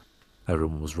 obviously,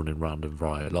 everyone was running round and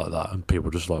riot like that, and people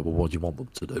were just like, well, what do you want them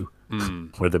to do?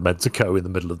 Where they're meant to go in the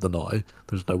middle of the night,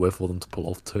 there's nowhere for them to pull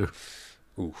off to.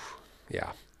 Oof.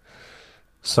 Yeah.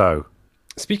 So,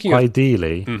 speaking of...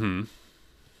 ideally,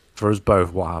 for us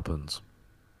both, what happens?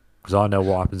 Because I know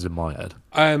what happens in my head.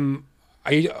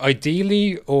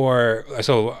 Ideally, or...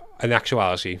 So, in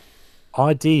actuality?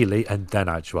 Ideally, and then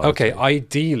actuality. Okay,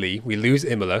 ideally, we lose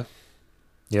Imola.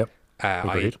 Yep.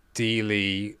 Agreed.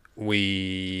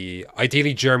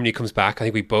 Ideally Germany comes back. I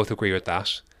think we both agree with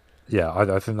that. Yeah,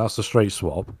 I think that's a straight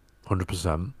swap,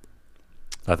 100%.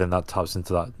 I think that taps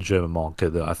into that German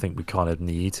market that I think we kind of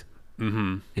need.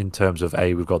 In terms of,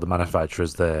 we've got the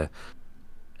manufacturers there.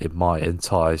 It might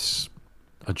entice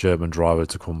a German driver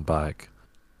to come back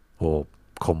or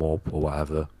come up or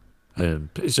whatever.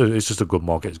 It's just a good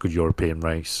market. It's a good European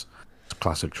race. It's a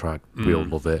classic track. We all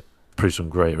love it. Produced some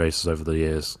great races over the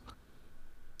years.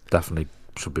 Definitely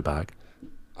should be back.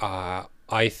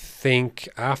 I think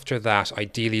after that,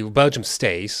 ideally, Belgium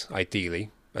stays,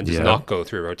 ideally, and does not go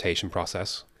through a rotation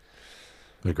process.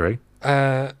 Agree.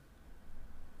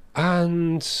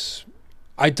 And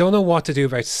I don't know what to do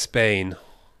about Spain.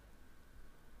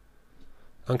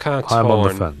 I'm kind of torn. I'm on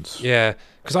the fence. Yeah,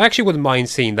 because I actually wouldn't mind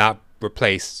seeing that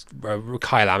replace,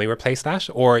 Kyle Lamy replace that,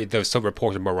 or there's some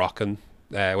reported Moroccan,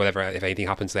 whatever, if anything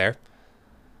happens there.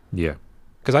 Yeah.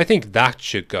 Because I think that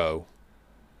should go.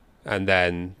 And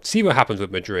then see what happens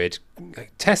with Madrid.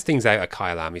 Test things out at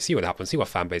Kyle Lamy. See what happens. See what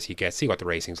fan base he gets. See what the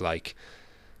racing's like.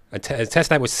 And test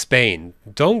that with Spain.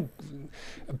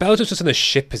 Belgium's just in a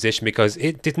shit position because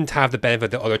it didn't have the benefit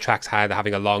that other tracks had,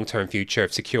 having a long-term future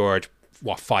secured,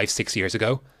 5-6 years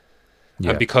ago.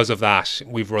 Yeah. And because of that,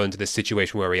 we've run into this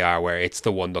situation where we are, where it's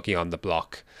the one looking on the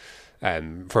block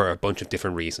for a bunch of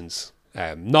different reasons.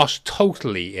 Not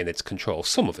totally in its control.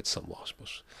 Some of it somewhat,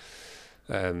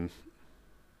 but...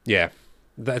 yeah,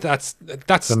 that's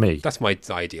for me. That's my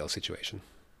ideal situation.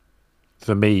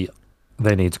 For me,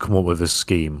 they need to come up with a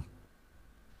scheme.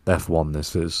 F1,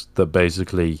 this is that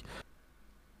basically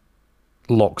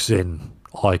locks in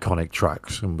iconic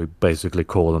tracks, and we basically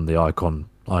call them the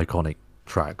iconic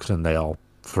tracks, and they are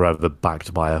forever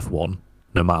backed by F1.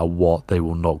 No matter what, they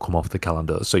will not come off the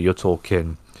calendar. So you're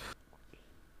talking.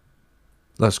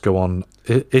 Let's go on.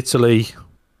 Italy,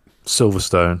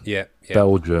 Silverstone. Yeah.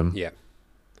 Belgium. Yeah.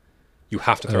 You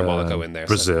have to throw Monaco in there.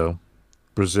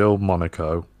 Brazil,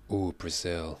 Monaco. Ooh,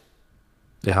 Brazil.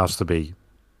 It has to be.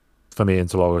 For me,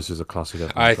 Interlagos is a classic.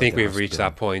 I think we've reached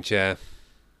that point, yeah.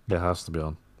 It has to be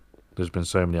on. There's been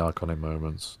so many iconic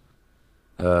moments.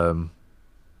 That's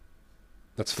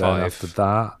 5. After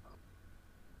that...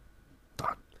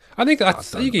 I think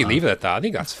you can leave it at that. I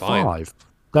think that's fine. 5.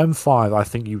 Then 5, I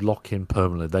think you lock in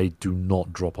permanently. They do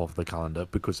not drop off the calendar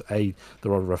because, they're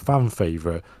either a fan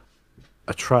favourite,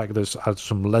 a track that's had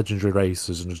some legendary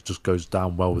races and just goes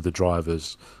down well with the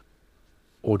drivers,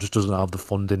 or just doesn't have the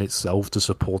funding itself to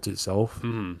support itself.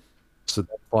 So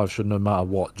that 5 should, no matter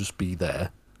what, just be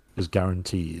there as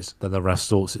guarantees. Then the rest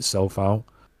sorts itself out.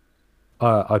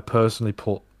 I personally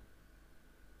put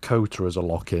Kota as a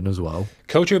lock-in as well.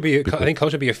 Kota would be, I think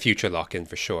Kota would be a future lock-in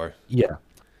for sure. Yeah,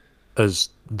 as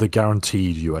the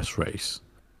guaranteed US race.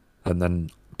 And then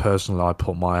personally, I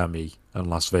put Miami and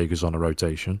Las Vegas on a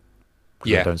rotation.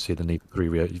 I don't see the need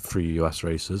for 3 US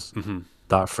races.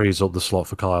 That frees up the slot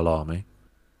for Kyle Lamy.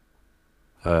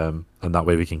 And that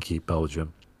way we can keep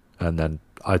Belgium. And then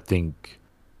I think,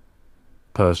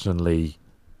 personally,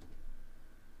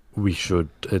 we should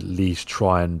at least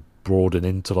try and broaden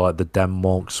into like the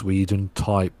Denmark, Sweden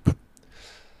type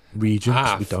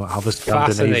regions. We don't have a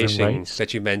Scandinavian race.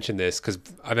 That you mentioned this, because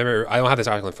I remember, I don't have this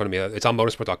article in front of me, it's on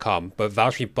motorsport.com, but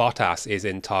Valtteri Bottas is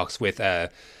in talks with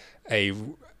I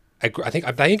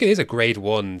think it is a Grade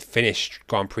 1 Finnish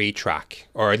Grand Prix track,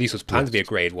 or at least was planned to be a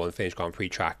Grade 1 Finnish Grand Prix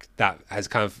track that has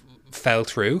kind of fell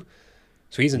through.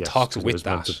 So he's in talks with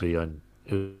that. It was meant to be on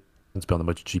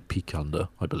the MotoGP calendar,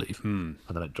 I believe, and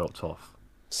then it dropped off.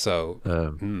 So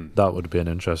that would be an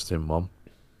interesting one.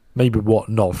 Maybe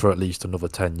not for at least another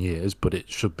 10 years, but it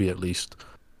should be at least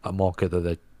a market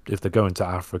that if they're going to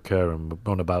Africa and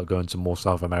on about going to more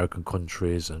South American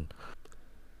countries and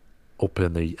up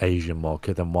in the Asian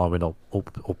market, then why are we not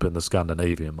up in the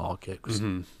Scandinavian market? Because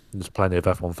there's plenty of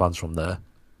F1 fans from there.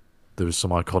 There's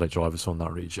some iconic drivers from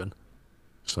that region.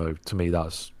 So to me,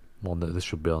 that's one that this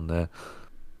should be on there.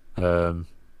 And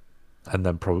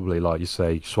then probably, like you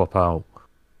say, swap out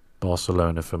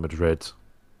Barcelona for Madrid.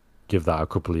 Give that a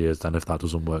couple of years. Then if that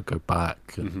doesn't work, go back.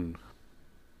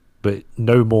 But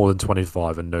no more than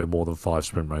 25 and no more than 5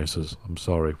 sprint races. I'm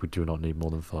sorry, we do not need more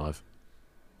than 5.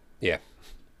 Yeah,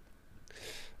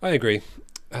 I agree.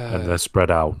 And they're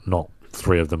spread out, not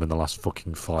 3 of them in the last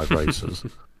fucking 5 races.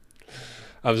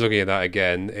 I was looking at that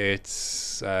again.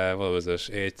 It's what was it?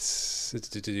 It's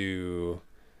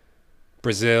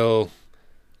Brazil,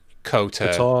 Kota,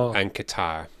 Qatar. and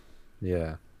Qatar.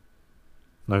 Yeah.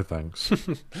 No thanks.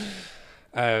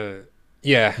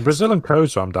 Yeah. Brazil and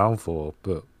Kota I'm down for,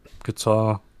 but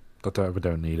Qatar, we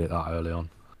don't need it that early on.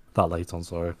 That late on,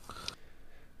 sorry.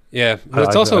 Yeah, but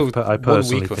it's also I 1 week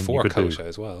think before you could Kota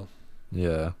as well.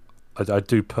 Yeah. I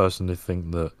do personally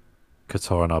think that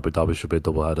Qatar and Abu Dhabi should be a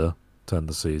double header to end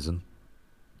the season.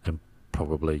 And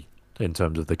probably in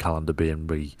terms of the calendar being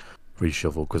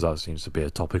reshuffled, because that seems to be a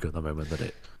topic at the moment,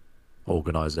 that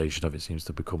organisation of it seems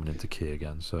to be coming into key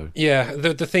again. So yeah,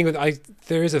 the thing that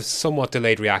there is a somewhat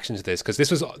delayed reaction to this, because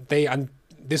this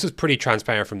was pretty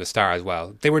transparent from the start as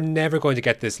well. They were never going to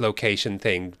get this location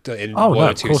thing in 1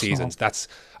 or 2 seasons.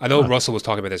 I know Russell was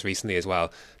talking about this recently as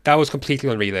well. That was completely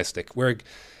unrealistic. You're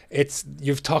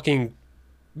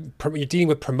dealing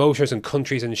with promotions and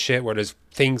countries and shit where there's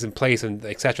things in place and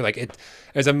etc. Like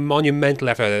there's a monumental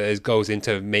effort that goes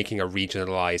into making a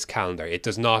regionalized calendar. It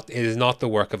is not the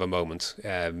work of a moment.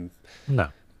 No,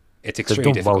 it's extremely they've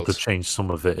done difficult. well to change some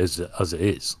of it as it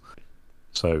is.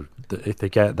 So if they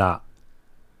get that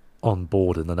on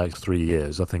board in the next 3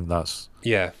 years, I think that's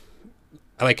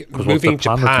like plan, moving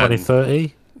Japan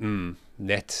 2030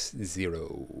 net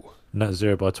zero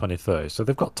by 2030. So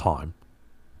they've got time.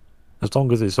 As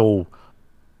long as it's all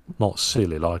not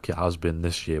silly like it has been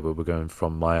this year, where we're going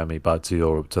from Miami back to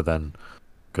Europe to then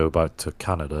go back to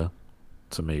Canada,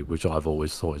 to me, which I've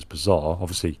always thought is bizarre.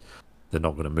 Obviously, they're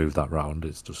not going to move that round.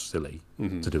 It's just silly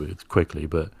to do it quickly,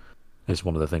 but it's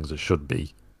one of the things that should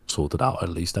be sorted out at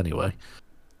least anyway.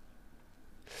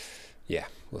 Yeah,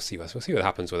 we'll see what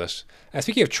happens with it.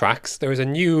 Speaking of tracks, there was a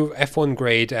new F1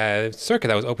 grade circuit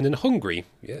that was opened in Hungary.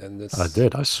 Yeah, and I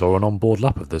did. I saw an onboard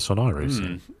lap of this on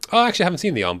iRacing. Oh, actually, I haven't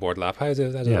seen the onboard lap. How does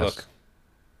it look?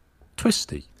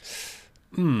 Twisty.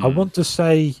 I want to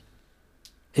say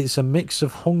it's a mix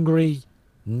of Hungary,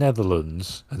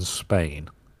 Netherlands, and Spain.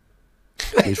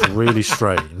 It's really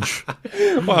strange.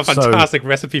 What a fantastic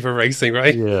recipe for racing,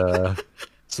 right? Yeah.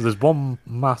 So there's one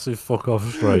massive fuck off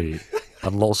straight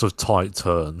and lots of tight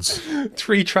turns.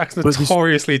 3 tracks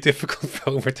notoriously difficult for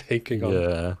overtaking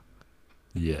on.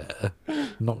 Yeah.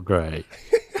 Not great.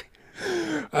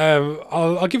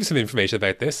 I'll give you some information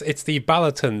about this. It's the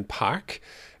Balaton Park,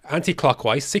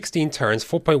 anti-clockwise, 16 turns,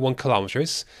 4.1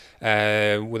 kilometers,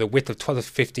 with a width of 12 to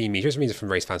 15 meters. Means from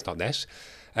racefans.net.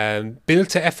 Built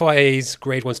to FIA's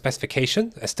Grade 1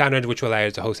 specification, a standard which will allow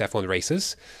it to host F1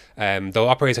 races, though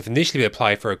operators have initially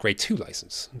applied for a Grade 2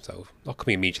 license, so not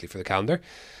coming immediately for the calendar.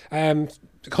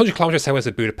 100 kilometers southwest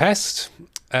of Budapest.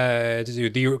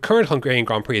 The current Hungarian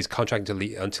Grand Prix is contracted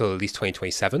until at least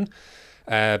 2027.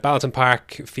 Balaton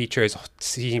Park features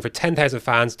seating for 10,000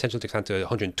 fans, potential to expand to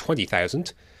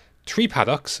 120,000. 3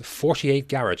 paddocks, 48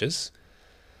 garages.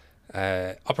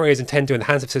 Operators intend to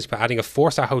enhance the facility by adding a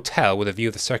 4-star hotel with a view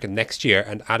of the circuit next year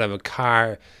and add a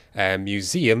car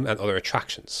museum and other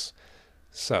attractions.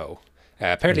 So,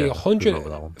 apparently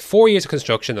 4 years of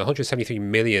construction, £173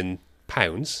 million.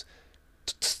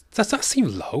 Does that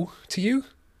seem low to you?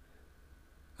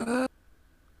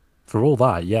 For all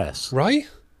that, yes. Right?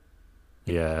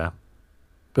 Yeah.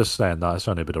 But saying that, it's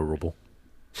only a bit of rubble.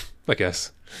 I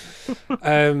guess.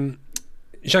 Giancarlo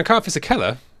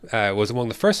Fisichella was among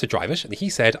the first to drive it, and he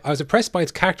said, "I was impressed by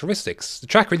its characteristics. The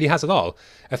track really has it all.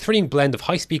 A thrilling blend of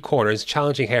high-speed corners,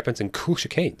 challenging hairpins, and cool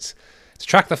chicanes. It's a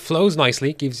track that flows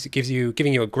nicely,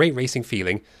 giving you a great racing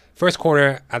feeling. First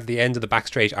corner at the end of the back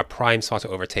straight are prime spot to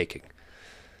overtaking."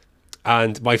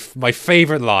 And my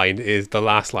favourite line is the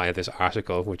last line of this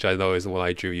article, which I know is the one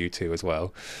I drew you to as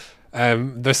well.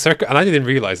 The circuit, and I didn't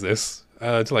realise this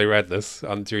until I read this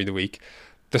during the week.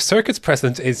 The circuit's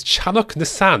president is Chanuk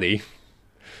Nisani,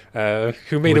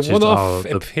 who made a one-off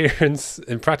appearance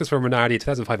in practice for Minardi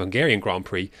 2005 Hungarian Grand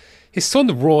Prix. His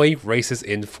son Roy races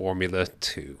in Formula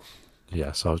 2.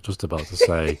 Yes, I was just about to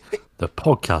say the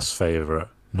podcast favourite,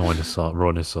 Roy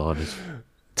Nisani's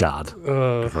dad.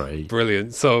 Great.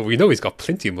 Brilliant. So we know he's got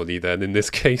plenty of money then in this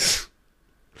case.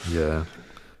 Yeah.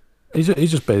 He's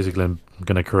just basically I'm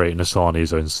going to create Nissan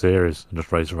his own series and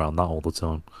just race around that all the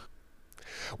time.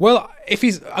 Well, if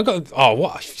he's, I've got. Oh,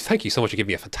 what? Thank you so much for giving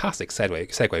me a fantastic segue.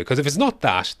 Because if it's not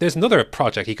that, there's another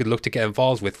project he could look to get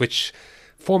involved with, which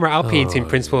former Alpine team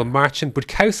principal Marcin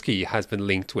Budkowski has been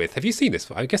linked with. Have you seen this?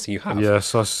 I'm guessing you have.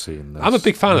 Yes, I've seen this. I'm a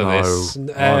big fan of this.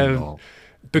 I'm not.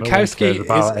 Budkowski no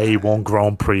about is A1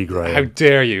 Grand Prix, Graham. How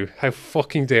dare you? How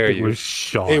fucking dare you? It was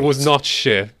shite. It was not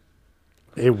shit.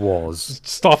 It was.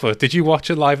 Stop it. Did you watch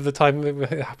it live at the time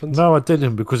it happened? No, I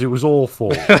didn't because it was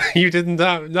awful. You didn't?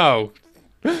 No.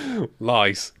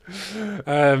 Lies.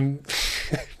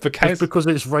 Just because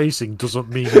it's racing doesn't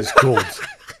mean it's good.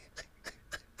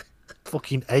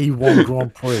 Fucking A1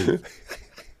 Grand Prix.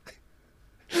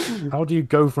 How do you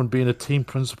go from being a team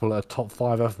principal at a top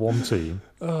 5 F1 team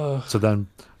to then,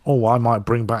 I might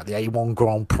bring back the A1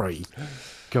 Grand Prix?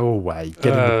 Go away.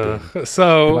 Get in the bin.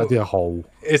 So, Get out the hole.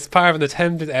 It's part of an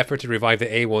attempted effort to revive the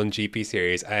A1 GP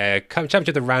series.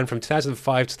 Championship that ran from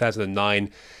 2005 to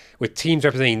 2009 with teams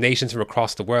representing nations from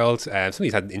across the world. Some of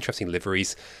these had interesting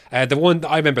liveries. The one,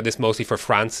 I remember this mostly for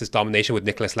France's domination with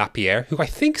Nicolas Lapierre, who I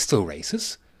think still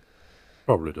races.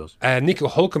 Probably does. Nico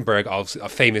Hulkenberg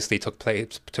famously took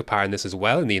part in this as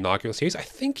well in the inaugural series. I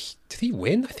think, did he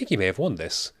win? I think he may have won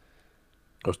this.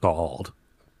 That's not hard.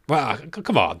 Well,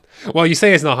 come on. Well, you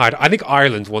say it's not hard. I think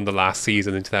Ireland won the last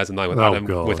season in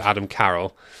 2009 with Adam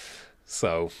Carroll.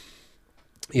 So,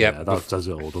 yeah, that says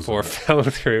it all, doesn't before it? fell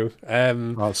through.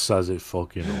 That says it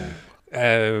fucking all.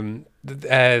 So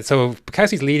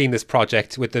Bukowski's leading this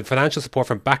project with the financial support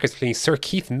from backers including Sir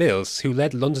Keith Mills, who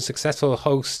led London's successful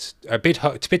bid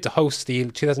to host the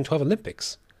 2012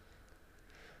 Olympics.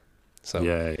 So,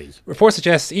 yay. Reports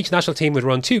suggest each national team would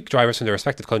run 2 drivers from their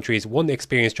respective countries, one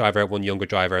experienced driver, one younger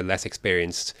driver, less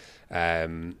experienced.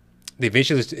 The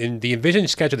envisioned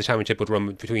schedule of the championship would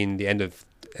run between the end of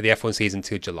the F1 season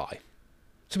to July.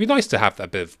 So it'd be nice to have a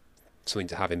bit of something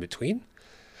to have in between.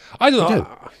 I don't know.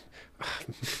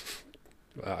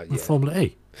 Yeah. Formula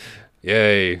E.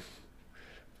 Yay.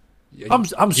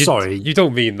 I'm sorry. You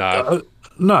don't mean that.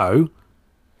 No.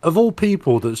 Of all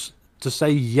people to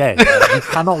say yeah, you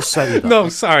cannot say that. No,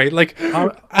 sorry. Like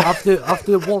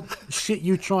after what shit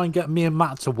you try and get me and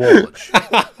Matt to watch.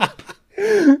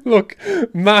 Look,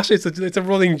 Matt, it's a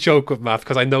running joke with Matt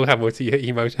because I know how much he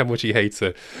hates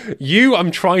it. I'm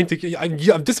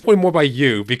disappointed more by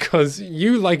you because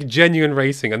you like genuine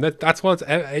racing, and that's what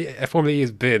Formula E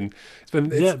has been.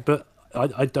 But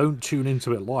I don't tune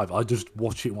into it live. I just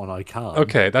watch it when I can.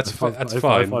 Okay, that's fine. If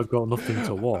I've got nothing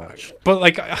to watch. But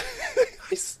like,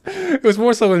 it was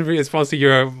more so in response to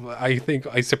your,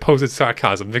 I suppose it's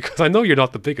sarcasm because I know you're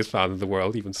not the biggest fan in the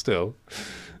world, even still.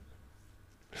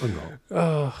 I'm not.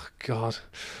 Oh God,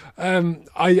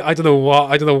 I don't know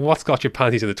what's got your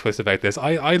panties in a twist about this.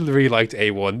 I really liked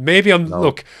A1. Maybe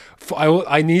look.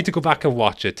 I need to go back and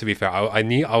watch it. To be fair, I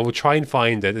will try and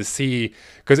find it and see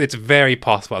because it's very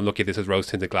possible I'm looking at this with rose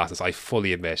tinted glasses. I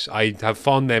fully admit I have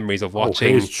fond memories of watching.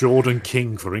 Here's Jordan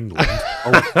King for England.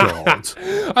 Oh God,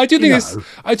 I do think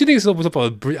this opens up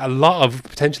a lot of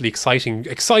potentially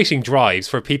exciting drives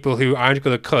for people who aren't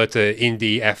going to cut to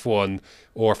Indy, F1,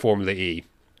 or Formula E.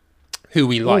 Who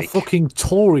we like. Fucking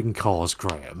touring cars,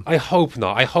 Graham. I hope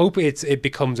not. I hope it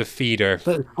becomes a feeder.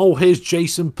 Here's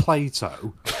Jason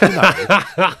Plato.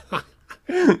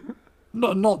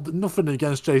 Nothing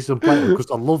against Jason Plato because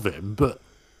I love him, but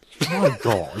my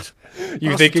God, you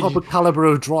that's think the type of caliber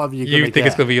of driver you think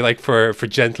it's going to be like for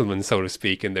gentlemen, so to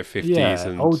speak, in their 50s? Yeah,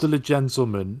 and elderly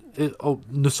gentlemen.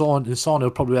 Nissan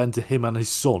will probably enter him and his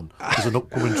son as an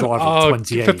upcoming driver of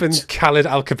 28. Flippin' Khaled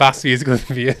Al-Kabassi is going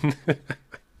to be in.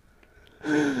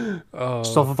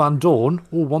 Stoffel Van Dorn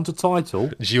will want a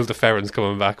title. Gilles de Ferran's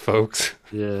coming back, folks.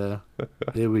 Yeah,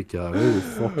 here we go. Here we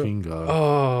fucking go.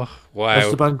 Oh wow!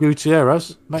 Esteban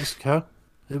Gutierrez, Mexico.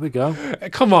 Here we go.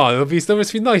 Come on, there'll be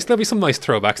nice. There'll be some nice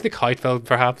throwbacks. Nick Heidfeld,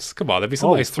 perhaps. Come on, there'll be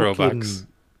some nice throwbacks.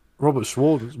 Robert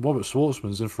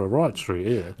Schwartzman's in for a right treat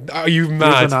here. Are you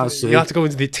mad? You have to go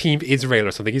into the Team Israel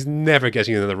or something. He's never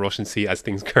getting into the Russian seat as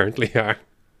things currently are.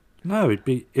 No, it'd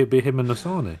be him and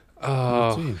Nasani.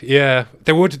 Oh, yeah.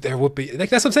 There would be. Like,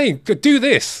 that's what I'm saying. Do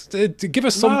this. Give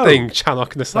us something, Chanok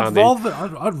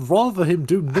Nasani. I'd rather him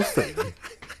do nothing.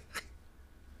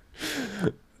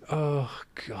 Oh,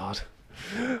 God.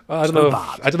 I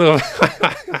don't know.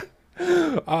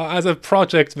 As a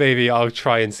project, maybe I'll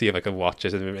try and see if I can watch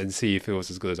it and see if it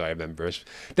was as good as I remember it.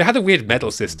 They had a weird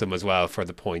medal system as well for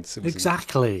the points.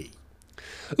 Exactly.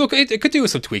 Look, it could do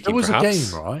with some tweaking, perhaps. There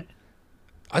was a game, right?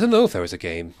 I don't know if there was a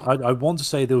game. I want to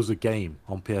say there was a game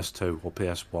on PS2 or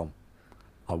PS1.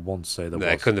 I want to say there was.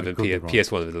 It couldn't have been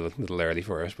PS1 a little early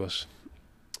for it, but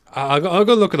I'll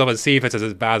go look it up and see if it's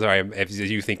as bad as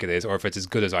you think it is, or if it's as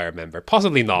good as I remember.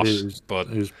 Possibly not, but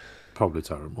it was probably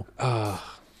terrible.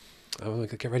 Oh,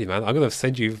 get ready, man! I'm gonna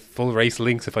send you full race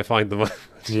links if I find them.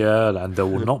 Yeah, and they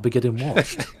will not be getting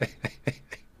watched.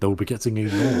 They will be getting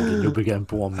ignored, and you'll be getting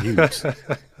put on mute.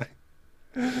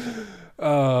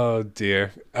 Oh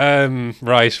dear.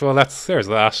 Right. Well, there's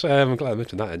that. I'm glad I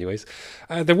mentioned that. Anyways,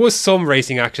 there was some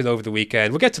racing action over the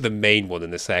weekend. We'll get to the main one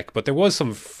in a sec, but there was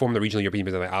some Formula Regional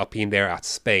European like Alpine there at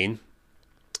Spain.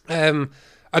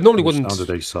 I normally wouldn't.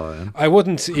 Sounded exciting. I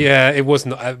wouldn't. Yeah, it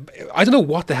wasn't. I don't know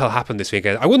what the hell happened this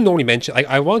weekend. I wouldn't normally mention.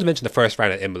 I wanted to mention the first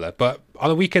round at Imola, but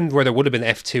on a weekend where there would have been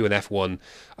F2 and F1,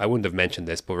 I wouldn't have mentioned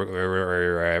this. But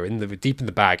we're deep in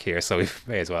the bag here, so we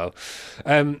may as well.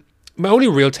 My only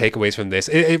real takeaways from this,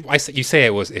 you say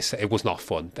it was not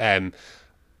fun.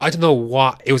 I don't know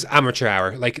what it was. Amateur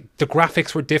hour. Like the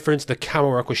graphics were different. The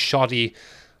camera work was shoddy.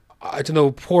 I don't know,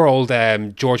 poor old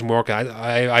George Morgan.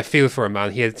 I feel for him,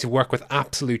 man. He had to work with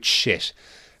absolute shit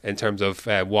in terms of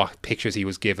what pictures he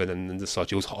was given and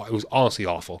such. It was honestly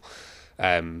awful.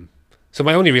 So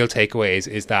my only real takeaway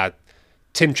is that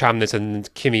Tim Tramnitz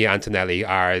and Kimi Antonelli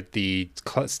are the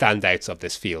standouts of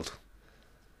this field.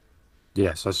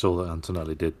 Yes, I saw that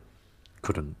Antonelli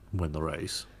couldn't win the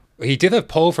race. He did have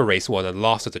pole for race 1 and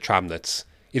lost it to Tramnitz.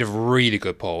 He had a really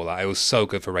good pole. It was so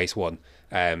good for race 1.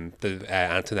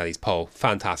 Antonelli's pole,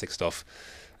 fantastic stuff.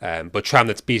 But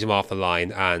Tramnitz beat him off the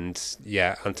line, and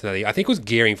yeah, Antonelli I think was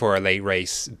gearing for a late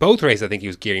race. Both races I think he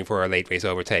was gearing for a late race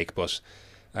overtake, but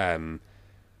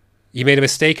he made a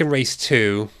mistake in race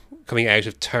 2 coming out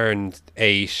of turn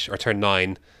 8 or turn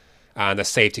 9, and a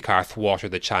safety car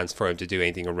thwarted the chance for him to do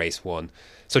anything in race 1.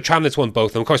 So Tramnitz won both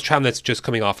of them. Of course, Tramnitz just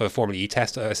coming off a Formula E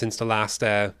test since the last.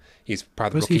 He's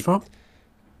part of the rookie. Where's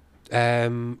he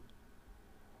from?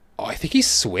 I think he's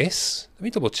Swiss. Let me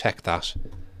double check that.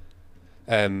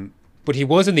 But he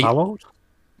was in the. How old?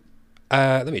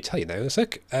 Let me tell you now in a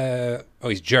sec.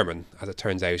 He's German, as it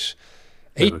turns out.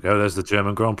 There we go. There's the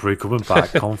German Grand Prix coming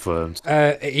back, confirmed.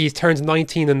 He turns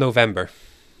 19 in November.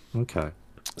 Okay.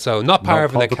 So not part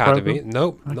of an academy. Program?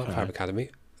 Nope, not part of academy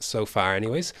so far,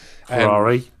 anyways.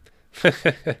 Ferrari.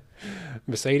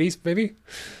 Mercedes, maybe.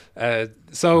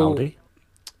 So. Audi.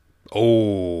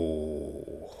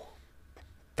 Oh,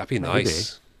 that'd be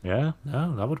nice. Yeah,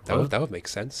 no, that would make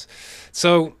sense.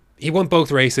 So he won both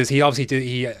races. He obviously did.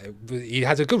 He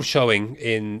had a good showing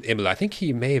in Imola. I think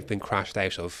he may have been crashed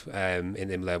out of in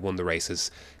Imola. Won the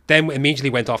races. Then immediately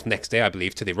went off the next day, I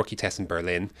believe, to the rookie test in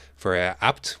Berlin for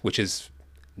Abt, which is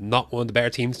not one of the better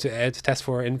teams to test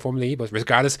for in Formula E. But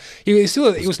regardless,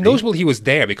 it was notable he was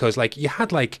there because like you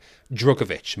had like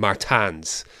Drugovic,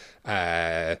 Martins,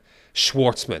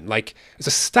 Schwartzman. Like it's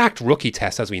a stacked rookie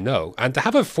test, as we know, and to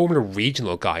have a Formula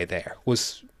Regional guy there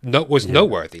was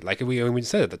noteworthy. Like we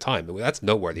said at the time, that's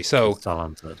noteworthy. So he's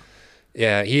talented.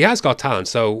 Yeah, he has got talent.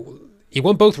 So he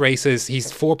won both races.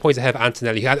 He's 4 points ahead of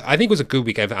Antonelli. I think it was a good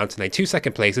weekend for Antonelli. 2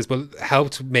 second places, but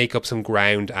helped make up some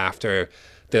ground after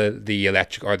the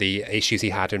electric or the issues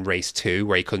he had in race 2,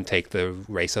 where he couldn't take the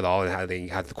race at all, and he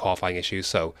had the qualifying issues.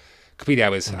 So completely, I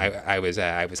was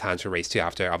hands for race 2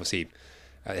 after obviously.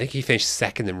 I think he finished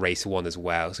second in race 1 as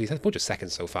well. So he's had a bunch of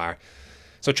seconds so far.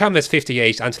 So Tramnitz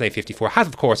 58, Antonelli 54. Has,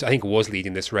 of course, I think was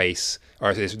leading this race,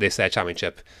 or this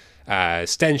championship.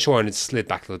 Stenshorn had slid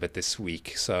back a little bit this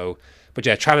week. So, but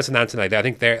yeah, Tramnitz and Antonelli, I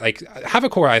think they're like,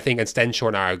 Havacor, I think, and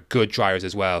Stenshorn are good drivers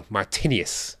as well.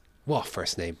 Martinius. What a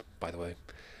first name, by the way.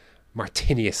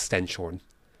 Martinius Stenshorn.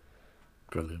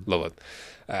 Brilliant. Love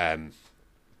it.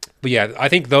 But yeah, I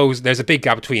think there's a big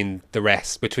gap between the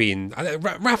rest.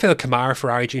 Rafael Camara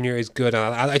Ferrari Jr. is good,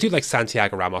 and I do like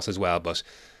Santiago Ramos as well. But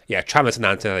yeah, Tramnitz and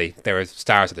Antonelli, they were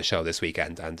stars of the show this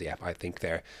weekend, and yeah, I think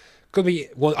they're going to be.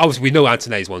 Well, obviously we know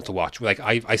Antonelli's one to watch. Like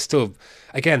I still,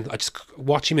 again, I just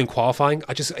watch him in qualifying.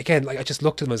 I just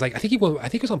looked at him. I was like, I think he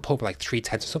was on pole by like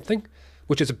 3/10 or something,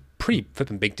 which is a pretty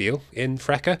flipping big deal in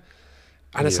FRECA.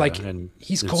 And it's like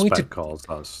he's going to. Cars,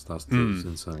 that's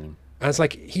insane. And it's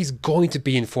like he's going to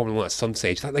be in Formula 1 at some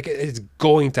stage. Like it's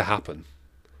going to happen.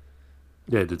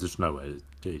 Yeah, there's no way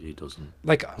he doesn't.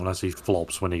 Like unless he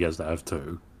flops when he gets to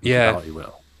F2. Yeah, he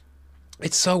will.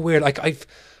 It's so weird. Like I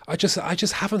just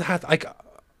haven't had like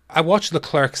I watched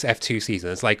Leclerc's F2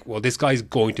 season. It's like, well, this guy's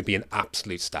going to be an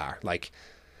absolute star. Like,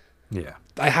 yeah,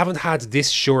 I haven't had this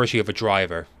surety of a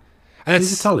driver. And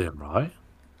he's Italian, right?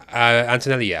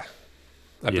 Antonelli, yeah.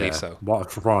 I believe so. Why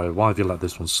have you let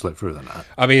this one slip through then?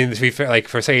 I mean, to be fair, like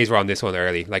for say he's on this one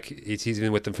early, like he's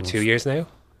been with them for 2 years now.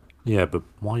 Yeah, but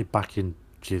why back in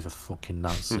Jiva fucking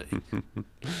Nazi?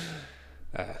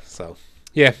 So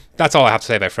Yeah, that's all I have to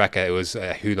say about FRECA. It was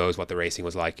who knows what the racing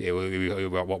was like.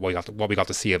 What we got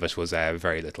to see of it was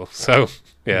very little. So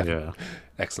yeah,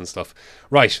 excellent stuff.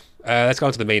 Right, let's go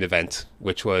on to the main event,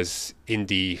 which was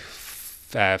Indy.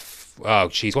 Oh,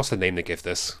 geez, what's the name they give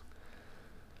this?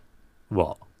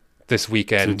 What? This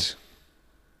weekend.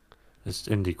 It's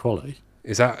Indy quality.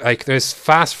 Is that like there's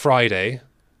Fast Friday,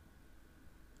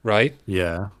 right?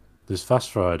 Yeah, there's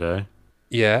Fast Friday.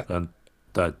 Yeah, and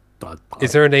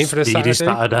is there a name for the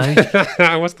Saturday?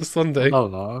 What's the Sunday? Oh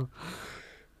no,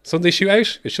 Sunday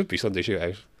Shootout. It should be Sunday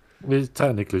Shootout. It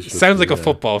technically should sounds be, like a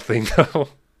football thing though.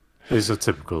 It's a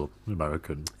typical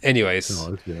American. Anyways,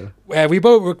 we're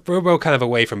both kind of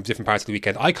away from different parts of the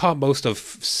weekend. I caught most of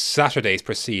Saturday's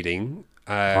proceeding.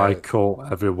 I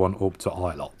caught everyone up to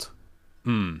Ilott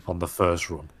on the first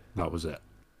run. That was it.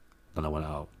 Then I went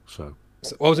out. So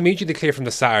what was immediately clear from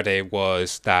the Saturday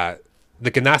was that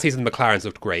the Ganassis and McLarens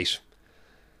looked great.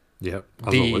 Yeah,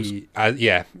 as always.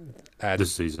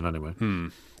 This season, anyway.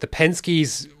 The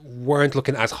Penske's weren't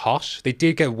looking as hot. They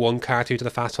did get one car through to the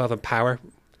Fast 12 in power.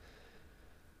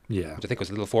 Yeah. Which I think was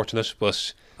a little fortunate,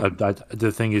 but...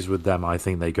 the thing is with them, I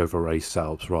think they go for race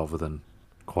setups rather than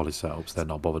quali setups. They're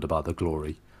not bothered about the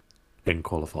glory in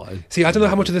qualifying. See, I don't know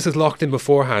how much of this is locked in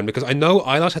beforehand, because I know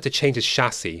Ilott had to change his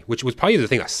chassis, which was probably the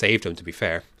thing that saved him, to be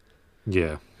fair.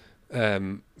 Yeah.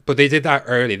 But they did that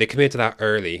early. They committed to that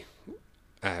early,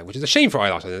 which is a shame for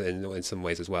Ilott in some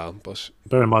ways as well. But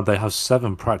bear in mind, they have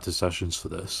 7 practice sessions for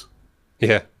this.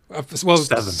 Yeah. Well,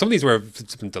 7. Some of these were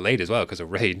delayed as well because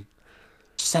of rain.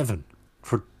 7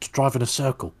 for driving a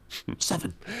circle.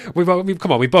 7.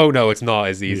 Come on, we both know it's not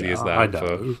as easy as that. I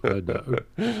know.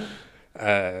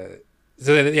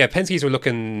 So yeah, Penske's were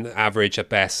looking average at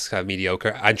best, kind of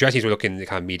mediocre. Andretti's were looking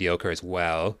kind of mediocre as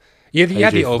well. You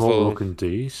had the oval.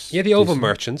 The oval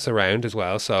merchants around as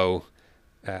well. So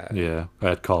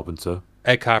Ed Carpenter.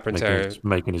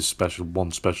 Making his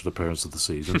one special appearance of the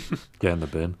season. Get in the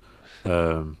bin.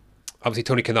 Obviously,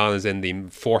 Tony Kanaan is in the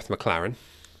 4th McLaren.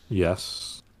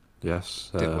 Yes. Did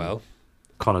well.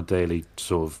 Connor Daly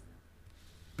sort of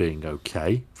being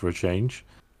okay for a change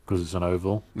because it's an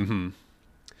oval. Mm-hmm.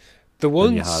 The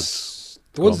ones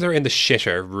that are in the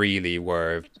shitter really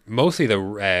were mostly the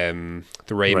Raymond,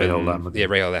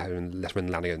 Letterman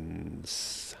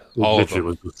Lanigans. All of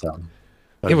them.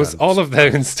 It was all of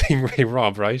them in Stingray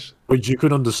Rob, right? Which you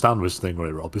could understand with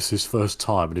Stingray Rob. It's his first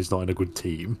time and he's not in a good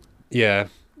team. Yeah.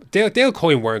 Dale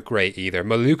Coyne weren't great either.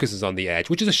 Malukas is on the edge,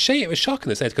 which is a shame. It was shocking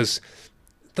in a sense because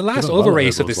the last oval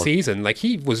race of the season, like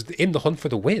he was in the hunt for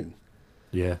the win.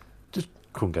 Yeah. Just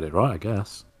couldn't get it right, I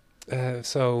guess.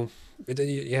 Just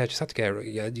have to get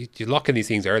you lock in these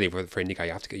things early for IndyCar.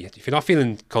 You have to get, if you're not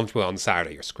feeling comfortable on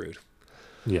Saturday, you're screwed.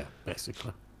 Yeah,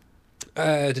 basically.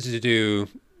 So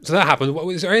that happened.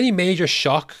 Was there any major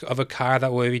shock of a car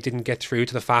that we didn't get through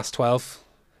to the Fast 12?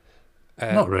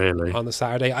 Not really. On the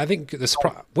Saturday, I think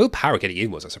Will Power getting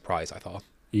in was a surprise. I thought.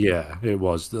 Yeah, it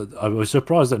was. I was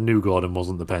surprised that Newgarden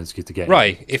wasn't the Penske to get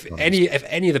right. in. If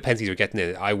any of the Penskes were getting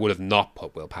in, I would have not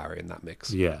put Will Power in that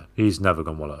mix. Yeah, he's never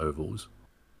gone well at ovals.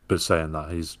 But saying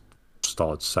that, he's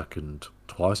started second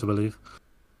twice, I believe,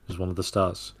 is one of the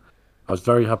stats. I was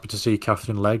very happy to see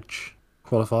Catherine Legge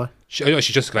qualify. She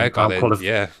just got in,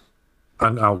 yeah.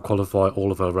 And out-qualify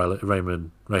all of her Raymond,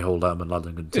 Rahal, Lemon,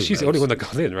 Landingham teammates. She's the only one that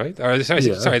got in, right? Or,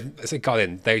 sorry, I said got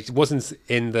in. They wasn't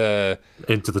in the...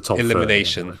 Into the top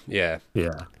elimination, 30, yeah.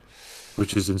 Yeah.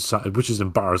 Which is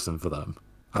embarrassing for them.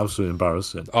 Absolutely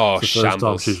embarrassing. Oh, it's the first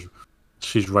shambles. time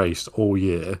she's raced all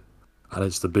year, and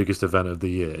it's the biggest event of the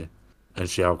year, and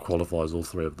she out-qualifies all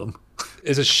 3 of them.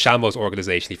 It's a shambles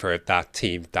organisationally for that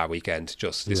team that weekend.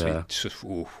 Just this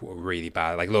week, really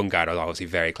bad. Like Lundgaard are obviously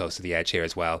very close to the edge here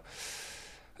as well.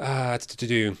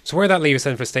 So where that leaves us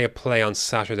then for State of Play on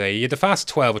Saturday? You had the Fast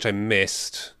 12, which I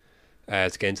missed, to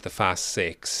get into the Fast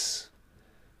 6.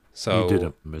 So you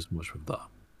didn't miss much with that.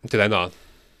 Did I not?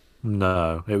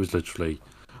 No, it was literally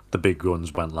the big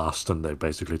guns went last, and they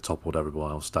basically toppled everyone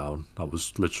else down. That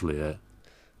was literally it.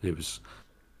 It was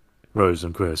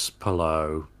Rosenquist,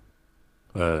 Palou,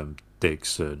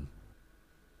 Dixon,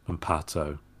 and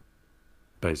Pato,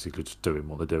 basically just doing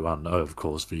what they do, and of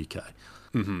course VK.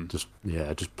 Mm-hmm. Just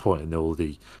pointing all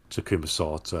the Takuma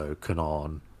Sato,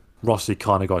 Kanaan. Rossi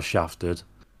kind of got shafted.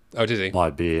 Oh, did he?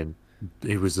 By being,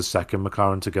 he was the second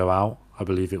McLaren to go out, I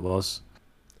believe it was.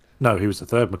 No, he was the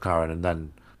third McLaren, and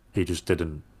then he just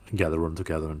didn't get the run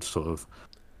together and sort of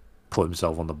put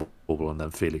himself on the bubble, and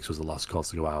then Felix was the last car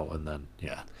to go out, and then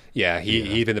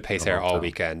he'd been the pace there all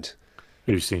weekend.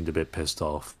 He seemed a bit pissed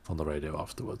off on the radio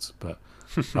afterwards, but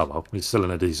oh well, he's still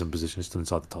in a decent position. He's still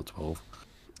inside the top 12.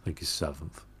 I think he's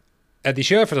 7th. The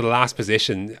shootout for the last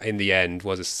position in the end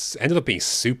ended up being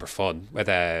super fun with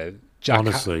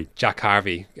Jack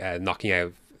Harvey knocking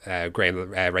out Graham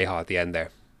Rahal at the end there.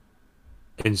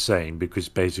 Insane, because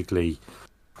basically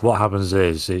what happens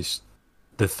is it's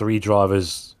the 3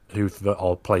 drivers who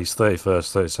are placed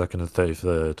 31st, 32nd, and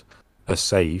 33rd are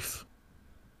safe,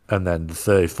 and then the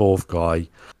 34th guy,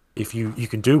 if you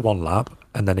can do 1 lap,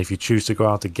 and then if you choose to go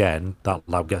out again, that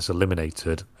lap gets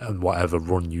eliminated, and whatever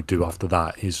run you do after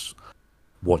that is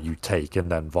what you take, and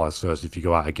then vice versa. If you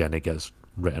go out again, it gets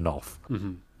written off.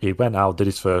 Mm-hmm. He went out, did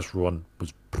his first run,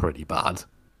 was pretty bad,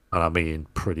 and I mean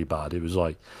pretty bad. It was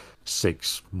like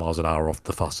 6 miles an hour off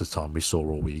the fastest time we saw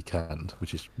all weekend,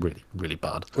 which is really, really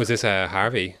bad. Was this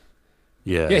Harvey?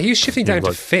 Yeah. Yeah, he was shifting down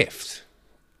to 5th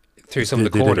through some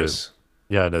of the corners.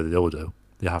 Yeah, no, they all do.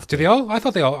 You have to. Do they all? I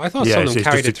thought some of them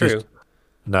carried it through.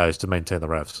 No, it's to maintain the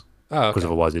revs. Oh, okay. Because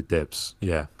otherwise it dips.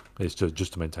 Yeah, it's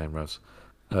just to maintain revs.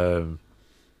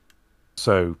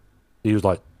 So he was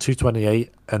like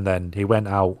 228, and then he went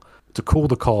out to cool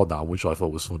the car down, which I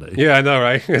thought was funny. Yeah, I know,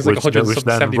 right? It's like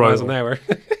 170 miles an hour.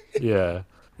 Yeah,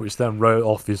 which then wrote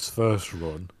off his first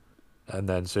run, and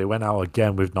then so he went out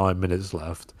again with 9 minutes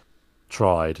left,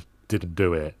 tried, didn't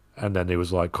do it, and then he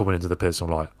was like coming into the pits. I'm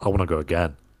like, I want to go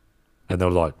again, and they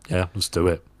were like, yeah, let's do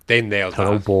it. They nailed that.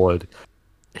 Oh boy,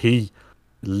 he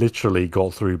literally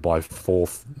got through by I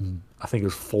think it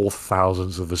was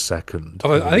 4,000ths of a second.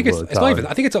 Oh, I think it's not even.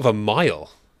 I think it's of a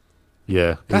mile.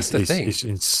 Yeah, that's the thing. It's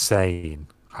insane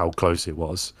how close it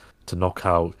was to knock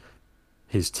out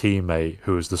his teammate,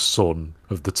 who is the son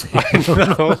of the team.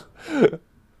 I know.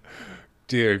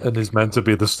 Dear. And is meant to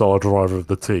be the star driver of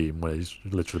the team, where he's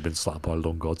literally been slapped by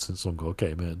Lundgaard since Lundgaard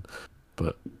came in.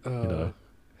 But, you know.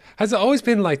 Has it always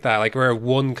been like that? Like where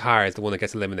one car is the one that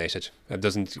gets eliminated and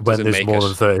doesn't when there's make more it?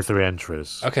 than 33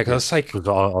 entries. Okay, because it's like...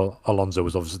 Alonso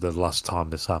was obviously the last time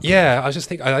this happened. Yeah, I was just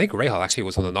thinking... I think Rahal actually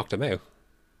was the one that knocked him out.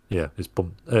 Yeah, it's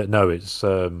bumped. No, it's...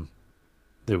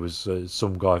 There was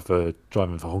some guy for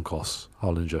driving for Hunkos,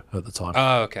 Harlinger, at the time.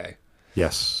 Oh, okay.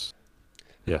 Yes.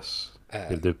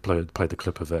 They played the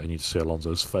clip of it, and you see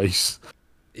Alonso's face.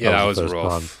 Yeah, that was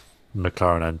rough. Time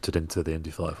McLaren entered into the Indy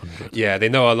 500. Yeah, they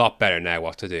know a lot better now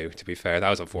what to do, to be fair. That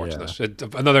was unfortunate. Yeah.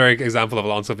 Another example of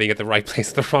Alonso being at the right place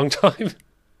at the wrong time.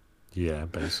 Yeah,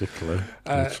 basically.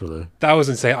 Literally. That was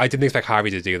insane. I didn't expect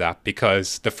Harvey to do that,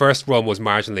 because the first run was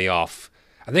marginally off.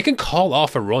 And they can call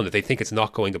off a run if they think it's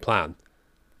not going to plan.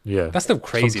 Yeah. That's the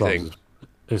crazy Sometimes thing.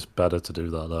 It's better to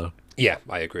do that, though. Yeah,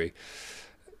 I agree.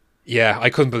 Yeah, I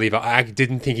couldn't believe it. I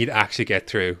didn't think he'd actually get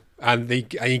through. And he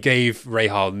gave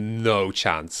Rahal no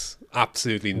chance.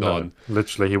 Absolutely none. No,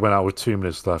 literally, he went out with 2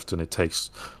 minutes left, and it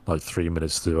takes like 3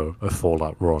 minutes to do a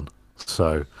 4-lap run.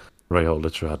 So Rahal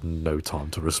literally had no time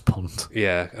to respond.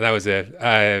 Yeah, and that was it.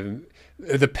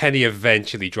 The penny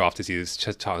eventually dropped, as he was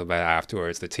just talking about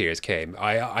afterwards. The tears came.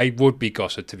 I would be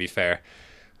gutted, to be fair.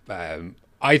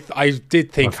 I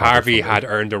did think Harvey had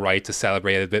earned a right to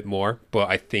celebrate a bit more, but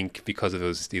I think because of he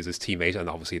was his teammate and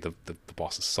obviously the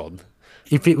boss's son.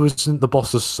 If it wasn't the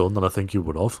boss's son, then I think he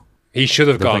would have. He should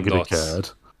have gone nuts. Cared.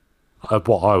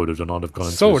 What I would have done, I'd have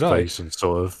gone into his face and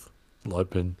sort of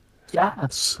like been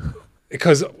yes.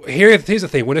 Because here's the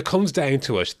thing: when it comes down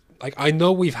to it, like I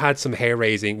know we've had some hair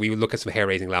raising. We would look at some hair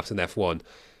raising laps in F1,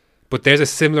 but there's a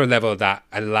similar level of that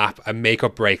a make or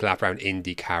break lap around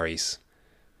Indy carries.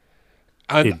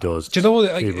 And it does. Do you know?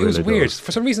 Like, it was really weird. Does.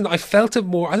 For some reason, I felt it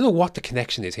more. I don't know what the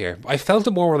connection is here. I felt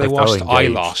it more when I watched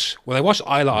Eilot. When I watched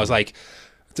Eilot, I was like,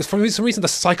 just for some reason, the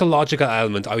psychological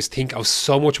element I was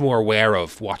so much more aware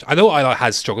of. I know Eilot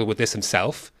has struggled with this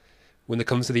himself when it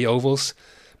comes to the ovals,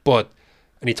 and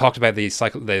he talked about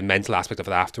the mental aspect of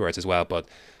it afterwards as well. But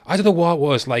I don't know what it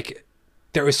was. Like,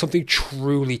 there is something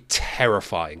truly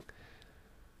terrifying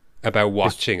about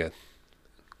watching it.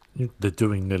 They're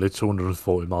doing nearly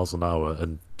 240 miles an hour,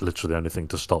 and literally the only thing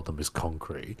to stop them is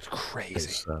concrete. It's crazy.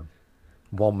 It's,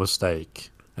 one mistake,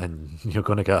 and you're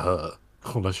going to get hurt,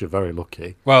 unless you're very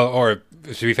lucky. Well, or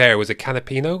to be fair, was it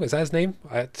Canapino? Is that his name?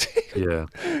 Yeah.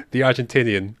 The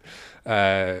Argentinian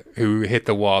who hit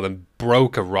the wall and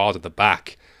broke a rod at the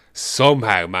back,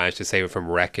 somehow managed to save it from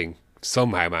wrecking.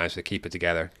 Somehow managed to keep it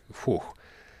together. Whew.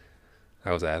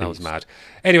 That was mad.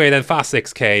 Anyway, then Fast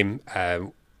 6 came.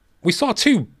 We saw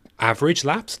 2 average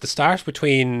laps at the start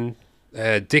between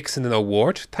Dixon and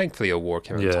O'Ward. Thankfully, O'Ward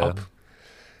came on top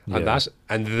on that.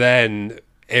 And then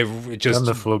then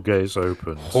the floodgates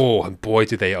opened. Oh, and boy,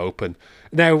 did they open.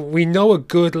 Now, we know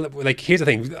here's the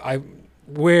thing.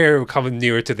 We're kind of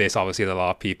newer to this, obviously, than a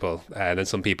lot of people, than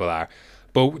some people are.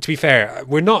 But to be fair,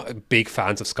 we're not big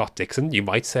fans of Scott Dixon, you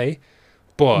might say.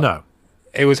 But no.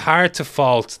 it was hard to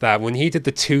fault that when he did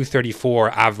the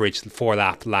 2:34 average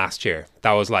 4-lap last year,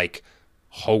 that was like,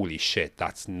 holy shit,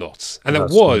 that's nuts. And it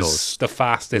was nuts. The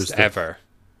fastest ever.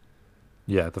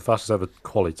 Yeah, the fastest ever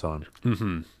quali time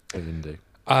in Indy.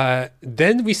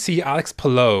 Then we see Alex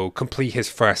Palou complete his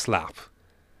first lap.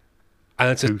 And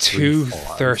it's a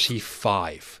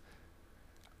 2:35.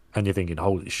 And you're thinking,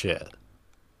 holy shit.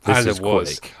 And it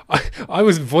was. I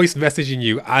was voice messaging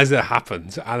you as it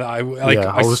happened. And I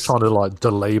was trying to like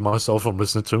delay myself from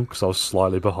listening to him because I was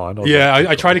slightly behind.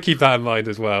 I try to keep that in mind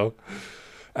as well.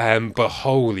 But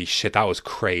holy shit, that was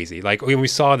crazy. Like when we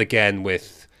saw it again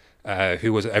with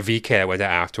who was a VK that went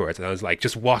out afterwards, and I was like,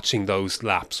 just watching those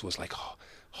laps was like, oh,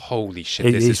 holy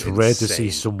shit, this is insane. Rare to see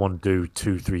someone do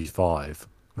 2:35.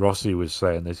 Rossi was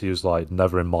saying this. He was like,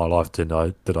 never in my life did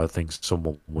I think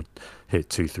someone would hit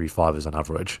 2:35 as an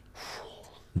average.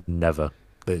 Never.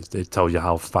 They tell you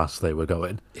how fast they were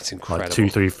going. It's incredible.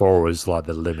 Like 2:34 is like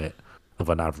the limit of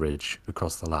an average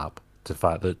across the lap. The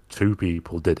fact that two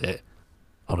people did it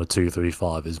on a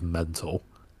 2:35 is mental,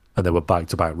 and they were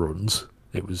back-to-back runs.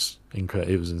 It was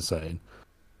incredible. It was insane.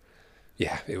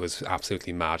 Yeah, it was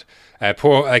absolutely mad.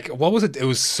 What was it? It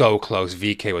was so close.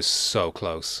 VK was so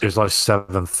close. It was like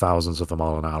 7,000ths of a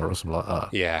mile an hour or something like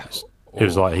that. Yeah. It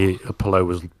was like Apollo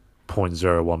was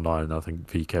 0.019, and I think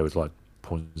VK was like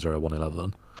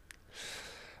 0.0111.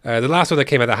 The last one that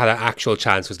came out that had an actual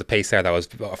chance was the pace there that was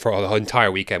for the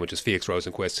entire weekend, which was Felix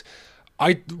Rosenqvist.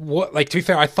 To be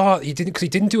fair, I thought he didn't, because he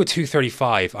didn't do a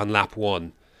 2:35 on lap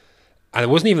 1, and it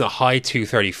wasn't even a high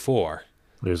 2:34.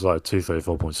 It was like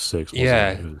 2:34.6.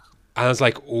 Yeah. And I was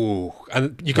like, ooh.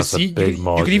 And you could see, you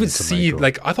could even see,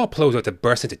 like, I thought Plo was about to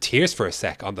burst into tears for a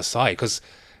sec on the side, because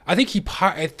I think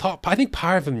part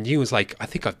of him knew, was like, I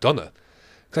think I've done it.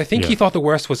 Because I think he thought the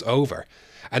worst was over.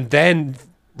 And then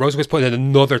Rosenqvist put in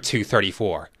another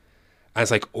 2:34. And it's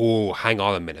like, oh, hang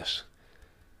on a minute.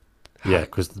 Yeah,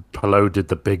 because Plo did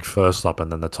the big first lap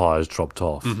and then the tyres dropped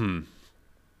off. Mm-hmm.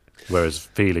 Whereas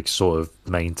Felix sort of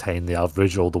maintained the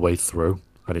average all the way through.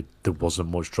 And there wasn't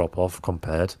much drop off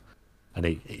compared. And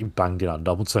he banged it out.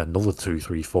 I would say another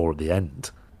 2:34 at the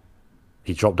end.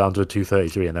 He dropped down to a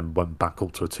 2:33 and then went back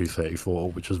up to a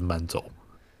 2:34, which was mental.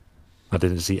 I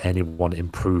didn't see anyone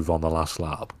improve on the last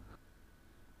lap.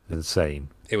 Insane.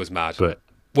 It was mad. But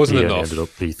wasn't he enough. Ended up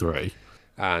P3.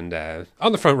 And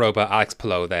on the front row, but Alex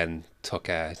Palou then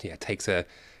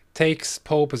takes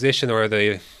pole position, or I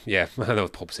don't know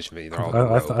what pole position means.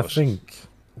 I think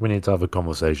we need to have a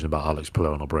conversation about Alex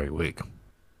Palou on a break week.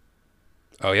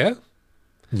 Oh yeah?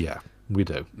 Yeah, we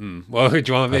do. Well, do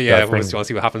you want to? Yeah, do you want to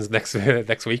see what happens next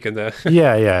week?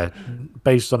 Yeah.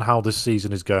 Based on how this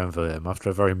season is going for him, after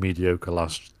a very mediocre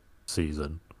last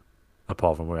season,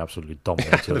 apart from we absolutely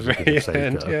dominated at the very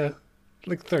end, yeah,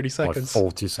 like 30 seconds, like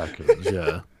 40 seconds,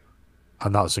 yeah,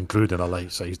 and that's including a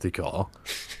late safety car,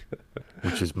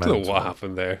 which is mental. I don't know what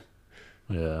happened there.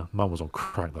 Yeah, man was on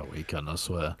crack that weekend, I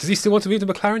swear. Does he still want to leave the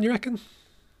McLaren, you reckon?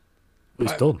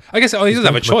 He's done. I guess he doesn't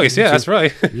have a choice. Yeah, that's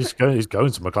right. He's going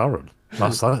to McLaren.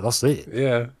 That's it.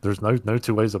 Yeah. There's no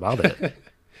two ways about it.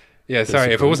 Yeah,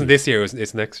 sorry. If it wasn't this year,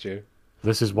 it's next year.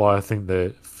 This is why I think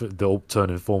the upturn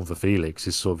in form for Felix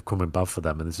is sort of coming back for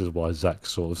them, and this is why Zach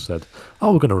sort of said,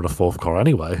 "Oh, we're going to run a fourth car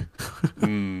anyway,"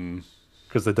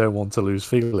 because they don't want to lose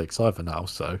Felix either now.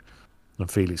 So, and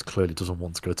Felix clearly doesn't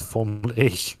want to go to Formula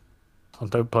E. I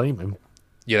don't blame him.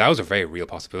 Yeah, that was a very real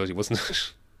possibility, wasn't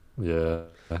it? Yeah,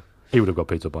 he would have got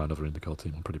picked up by another IndyCar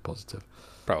team. I'm pretty positive.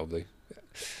 Probably.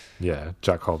 Yeah,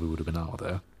 Jack Harvey would have been out of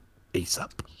there ASAP.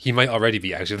 He might already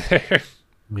be out of there.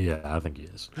 Yeah, I think he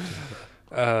is.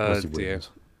 Dear.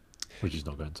 Which he's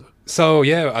not going to. So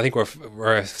yeah, I think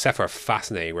we're set for a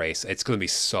fascinating race. It's going to be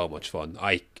so much fun.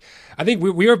 I think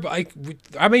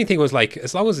our main thing was like,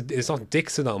 as long as it's not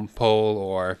Dixon on pole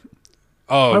or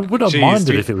I wouldn't mind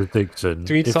it if it was Dixon.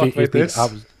 Do we need to talk about this?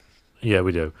 Yeah,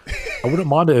 we do. I wouldn't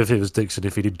mind it if it was Dixon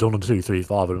if he'd done a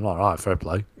 2-3-5 and I'm like, all right, fair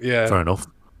play. Yeah, fair enough.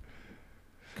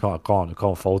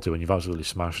 Can't fault it when you've absolutely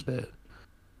smashed it.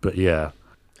 But yeah,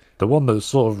 the one that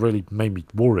sort of really made me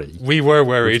worry. We were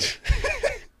worried.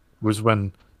 Was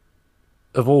when,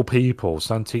 of all people,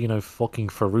 Santino fucking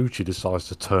Ferrucci decides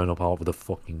to turn up out of the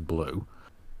fucking blue,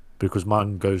 because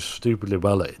man goes stupidly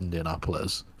well at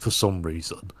Indianapolis for some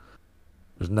reason.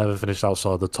 Has never finished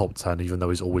outside the top 10, even though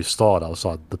he's always started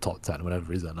outside the top 10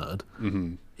 whenever he's entered.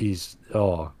 Mm-hmm. It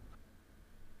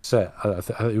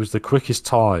was the quickest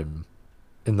time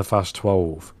in the Fast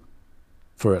 12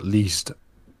 for at least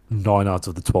 9 out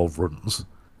of the 12 runs,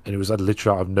 and it was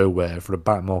literally out of nowhere for a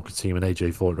back market team in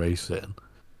AJ Ford Racing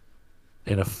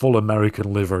in a full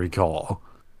American livery car,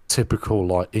 typical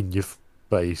like in your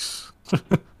base,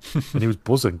 and he was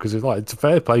buzzing because it's like it's a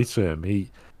fair play to him.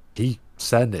 He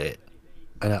sent it,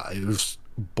 and it was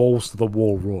balls to the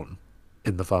wall run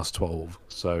in the fast 12.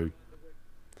 So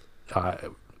I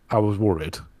was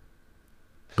worried,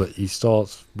 but he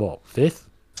starts what, 5th,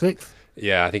 6th?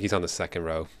 Yeah, I think he's on the second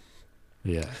row.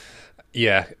 Yeah.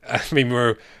 Yeah, I mean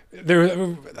we're there.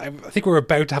 I think we're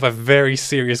about to have a very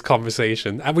serious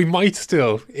conversation, and we might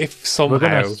still, if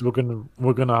somehow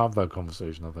we're gonna have that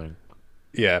conversation. I think.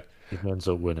 Yeah. If he ends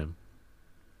up winning.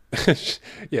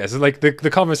 Yeah. So like the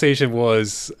conversation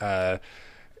was of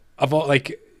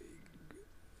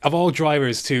all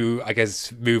drivers to, I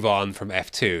guess, move on from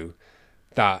F2,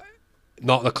 that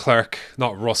not Leclerc,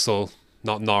 not Russell,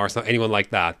 not Norris, not anyone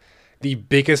like that. The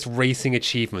biggest racing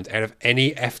achievement out of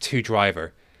any F2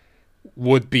 driver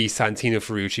would be Santino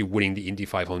Ferrucci winning the Indy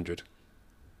 500.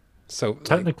 So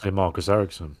technically, Marcus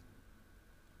Ericsson.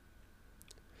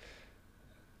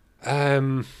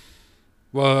 Well,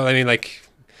 I mean, like,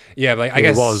 yeah, like I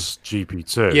guess it was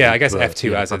GP2. Yeah, I guess but,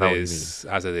 F2 yeah,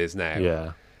 as it is now.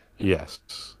 Yeah. Yes.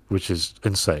 Which is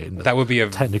insane. That would be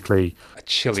technically a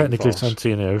chilling Technically, thought.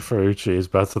 Santino Ferrucci is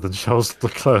better than Charles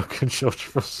Leclerc and George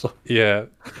Russell. Yeah,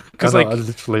 because like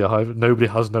nobody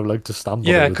has no leg to stand on.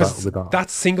 Yeah, because that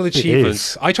single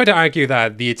achievement. I tried to argue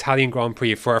that the Italian Grand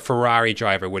Prix for a Ferrari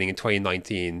driver winning in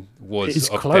 2019 was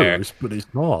up close, there, but it's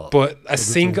not. But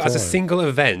as a single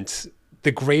event,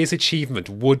 the greatest achievement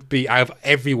would be out of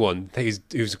everyone who's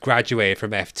graduated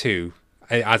from F2,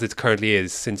 as it currently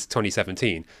is since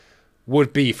 2017.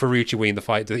 Would be Ferrucci winning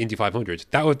the Indy 500.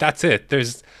 That's it.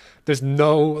 There's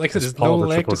no, like I said, there's no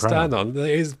leg to stand on. It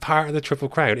is part of the Triple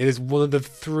Crown. It is one of the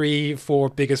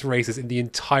 3-4 biggest races in the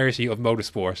entirety of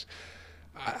motorsport.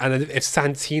 And if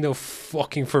Santino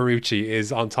fucking Ferrucci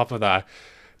is on top of that,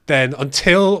 then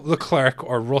until Leclerc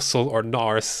or Russell or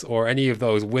Norris or any of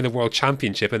those win a world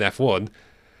championship in F1,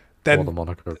 then or the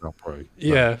Monaco Grand Prix.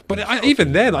 Yeah, but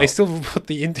even then, I still put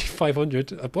the Indy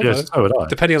 500 above it. So would I.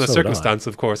 Depending on the circumstance,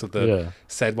 of course, of the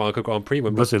said Monaco Grand Prix.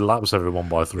 Unless it laps everyone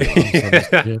by 3 rounds.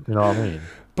 You know what I mean?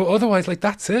 But otherwise, like,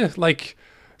 that's it. Like,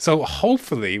 so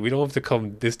hopefully we don't have to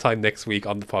come this time next week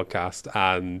on the podcast,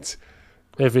 and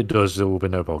if it does, there will be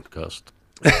no podcast.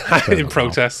 In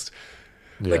protest.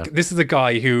 Yeah. Like, this is a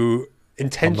guy who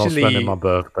intentionally... I'm not spending my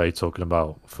birthday talking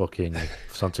about fucking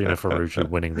Santino Ferrucci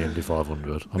winning the Indy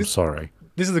 500. I'm sorry.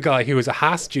 This is a guy who was a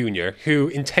Haas junior who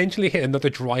intentionally hit another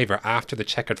driver after the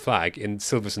checkered flag in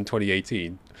Silverstone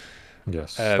 2018.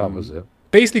 Yes, that was it.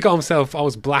 Basically got himself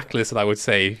almost blacklisted, I would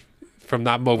say, from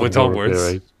that moment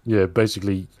onwards. Yeah,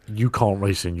 basically, you can't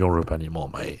race in Europe anymore,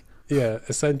 mate. Yeah,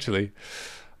 essentially.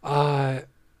 And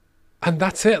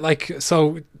that's it. Like,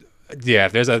 so... Yeah,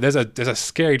 there's a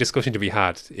scary discussion to be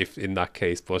had if in that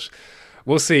case, but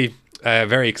we'll see.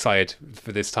 Very excited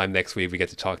for this time next week. We get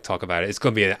to talk about it. It's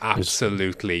going to be an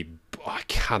absolutely. I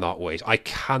cannot wait. I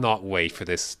cannot wait for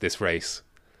this race.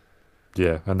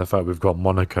 Yeah, and the fact we've got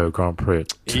Monaco Grand Prix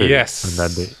at 2, yes,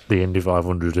 and then the Indy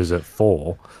 500 is at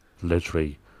 4.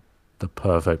 Literally, the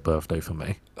perfect birthday for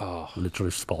me. Oh,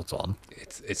 literally spot on.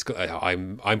 It's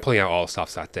I'm pulling out all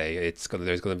stops that day. There's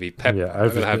going to be pep. Yeah, I'm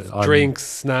going to have drinks,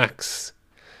 snacks.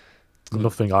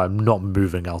 Nothing. I'm not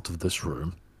moving out of this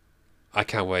room. I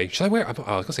can't wait. Should I wear? I was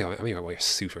going to say I may wear a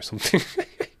suit or something.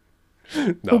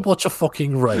 No. We'll watch a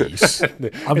fucking race.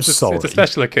 I'm sorry. It's a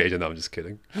special occasion. No, I'm just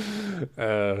kidding.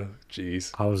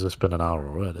 Jeez. How has this been an hour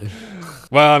already?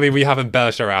 Well, I mean, we have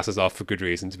embellished our asses off for good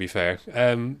reason, to be fair. We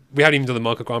haven't even done the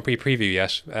Monaco Grand Prix preview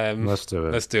yet. Let's do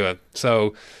it. Let's do it.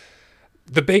 So,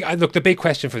 the big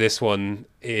question for this one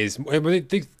is,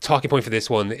 the talking point for this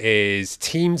one is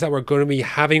teams that were going to be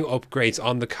having upgrades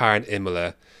on the car in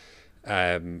Imola.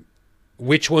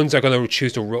 Which ones are going to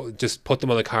choose to just put them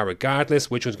on the car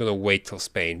regardless? Which one's going to wait till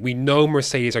Spain? We know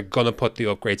Mercedes are going to put the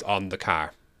upgrades on the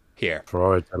car here.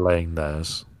 Ferrari delaying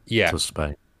theirs to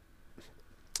Spain.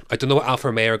 I don't know what Alfa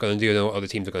Romeo are going to do. I don't know what other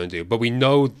teams are going to do. But we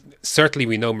know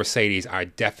Mercedes are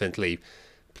definitely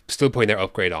still putting their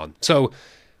upgrade on. So,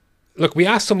 look, we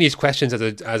asked some of these questions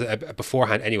as a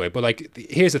beforehand anyway. But like,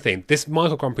 here's the thing: this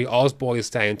Monaco Grand Prix always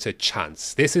boils down to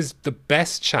chance. This is the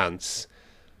best chance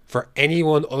for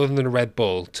anyone other than Red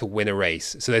Bull to win a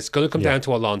race. So it's going to come down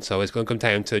to Alonso. It's going to come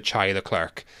down to Charles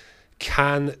Leclerc.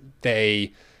 Can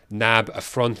they nab a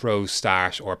front row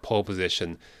start or pole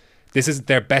position? This is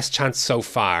their best chance so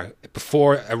far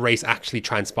before a race actually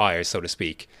transpires, so to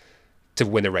speak, to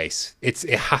win a race. It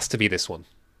has to be this one.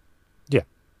 Yeah.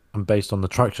 And based on the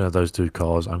traction of those two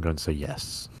cars, I'm going to say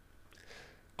yes.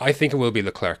 I think it will be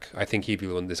Leclerc. I think he'll be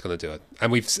the one that's going to do it.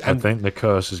 And I think the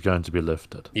curse is going to be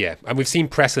lifted. Yeah, and we've seen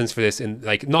precedents for this in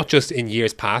like not just in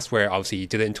years past, where obviously he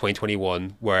did it in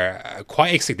 2021, where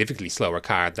quite a significantly slower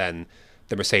car than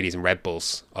the Mercedes and Red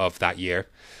Bulls of that year.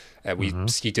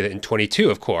 He did it in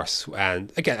 22, of course,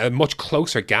 and again a much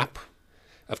closer gap,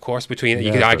 of course, between.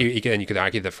 You could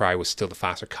argue that Ferrari was still the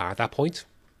faster car at that point.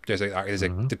 There's a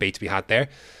debate to be had there.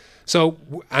 So.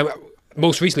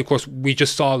 Most recently, of course, we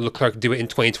just saw Leclerc do it in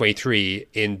 2023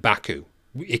 in Baku.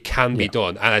 It can be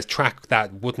done. And a track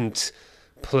that wouldn't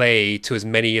play to as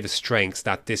many of the strengths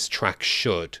that this track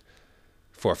should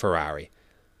for Ferrari.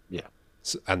 Yeah.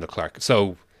 And Leclerc.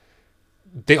 So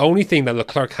the only thing that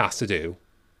Leclerc has to do,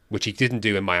 which he didn't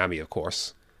do in Miami, of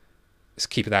course, is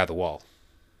keep it out of the wall.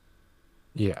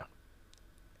 Yeah.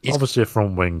 Obviously, a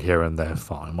front wing here and there,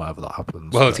 fine, whatever that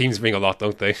happens. Well, teams ring a lot,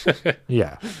 don't they?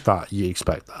 Yeah, that you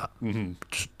expect that.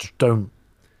 Just don't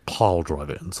pile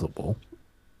drive it into the wall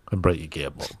and break your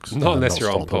gearbox. Not unless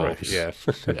you're on pole. Yeah.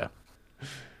 Yeah.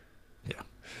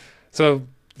 So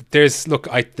there's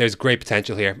great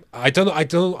potential here.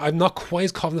 I'm not quite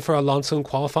as confident for Alonso in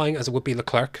qualifying as it would be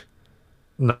Leclerc.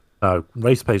 No,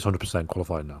 race pace 100%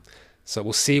 qualified now. So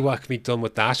we'll see what can be done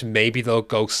with that. Maybe they'll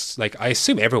go, like, I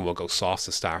assume everyone will go soft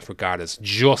to start regardless,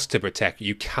 just to protect.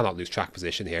 You cannot lose track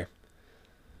position here.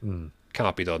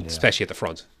 Cannot be done, especially at the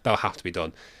front. That'll have to be done.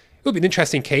 It would be an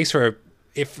interesting case where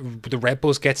if the Red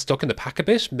Bulls get stuck in the pack a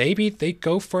bit, maybe they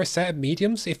go for a set of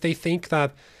mediums if they think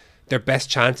that their best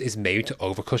chance is maybe to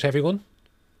overcut everyone.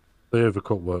 The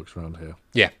overcut works around here.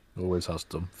 Yeah. Always has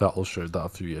done. Vettel showed that a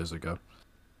few years ago.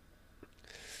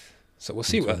 So we'll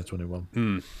see.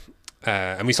 2021.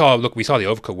 And we saw the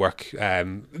overcut work a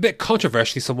bit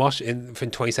controversially somewhat in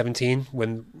 2017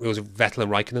 when it was Vettel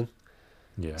and Raikkonen.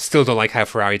 Yeah. Still don't like how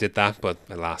Ferrari did that, but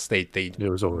alas, it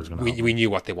was always going to happen. We knew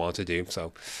what they wanted to do.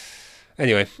 So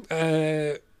anyway,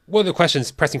 what other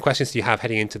pressing questions do you have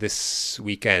heading into this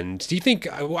weekend? Do you think,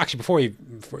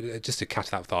 just to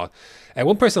catch that thought,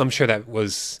 one person I'm sure that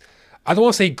was, I don't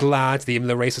want to say glad the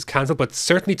Imola race was cancelled, but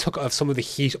certainly took some of the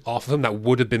heat off of him that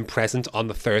would have been present on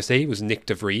the Thursday, was Nick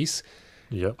de Vries.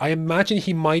 Yeah. I imagine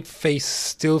he might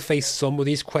still face some of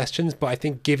these questions, but I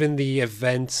think given the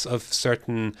nature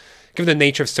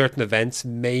of certain events,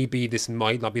 maybe this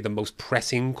might not be the most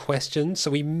pressing question.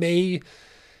 So he may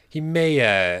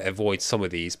avoid some of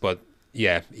these, but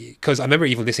yeah, because I remember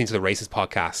even listening to the Races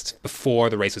podcast before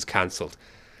the race was cancelled,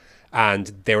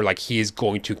 and they were like, he is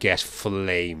going to get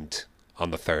flamed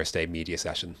on the Thursday media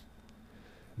session.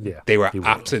 Yeah, they were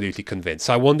absolutely convinced.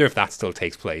 So I wonder if that still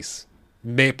takes place.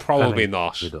 Probably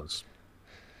not. It does.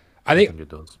 I think it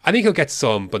does. I think he'll get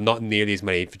some, but not nearly as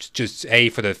many. Just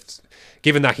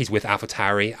given that he's with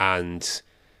AlphaTauri and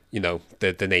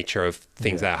the nature of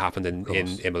things that happened in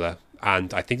Imola,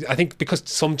 and I think because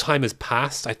some time has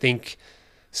passed, I think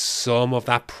some of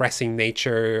that pressing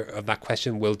nature of that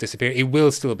question will disappear. It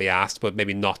will still be asked, but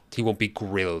maybe not. He won't be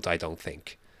grilled, I don't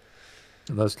think.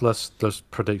 Let's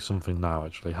predict something now.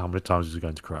 Actually, how many times is he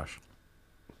going to crash?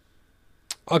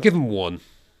 I'll give him 1.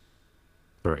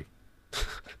 3.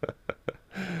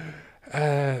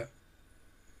 How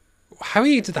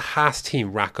many did the Haas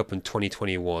team rack up in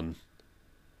 2021?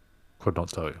 Could not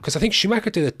tell you. Because I think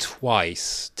Schumacher did it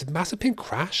twice. Did Mazepin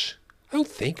crash? I don't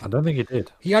think he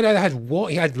did. He had one.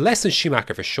 He had less than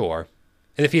Schumacher for sure.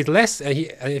 And if he had less,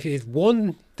 if he had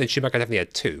 1, then Schumacher definitely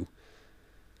had 2.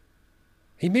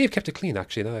 He may have kept it clean,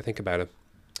 actually, now that I think about it.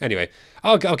 Anyway,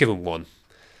 I'll give him 1.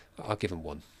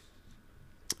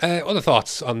 Other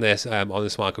thoughts on this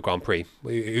Monaco Grand Prix?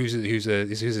 Who's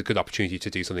a good opportunity to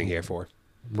do something here for?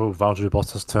 Will Valtteri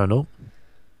Bottas turn up?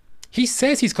 He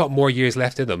says he's got more years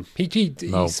left in him. He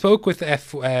spoke with the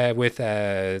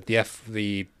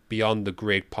Beyond the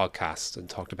Grid podcast and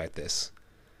talked about this.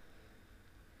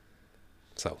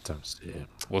 So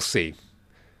we'll see.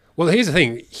 Well, here's the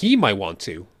thing: he might want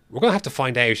to. We're going to have to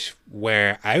find out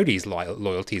where Audi's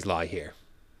loyalties lie here.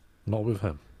 Not with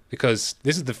him. Because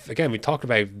this is we talked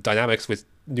about dynamics with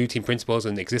new team principals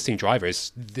and existing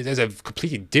drivers. There's a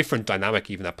completely different dynamic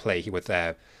even at play with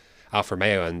Alfa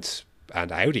Romeo and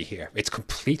Audi here. It's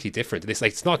completely different.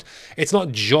 It's not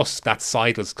just that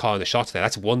Seidel's calling the shots now.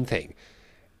 That's one thing.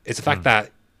 It's the fact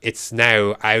that it's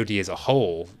now Audi as a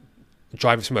whole,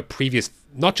 drivers from a previous,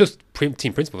 not just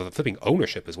team principal, but flipping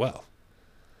ownership as well.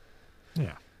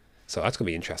 Yeah. So that's going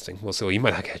to be interesting. Well, so he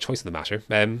might not get a choice in the matter.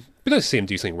 But let's see him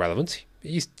do something relevant.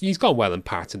 He's gone well in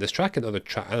parts in this track, and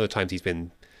other times he's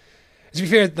been. To be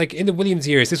fair, like in the Williams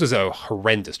years, this was a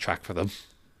horrendous track for them.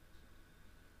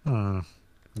 Yeah,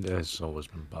 it's always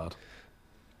been bad.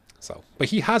 So, but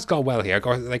he has gone well here.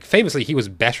 Like famously, he was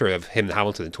better of him than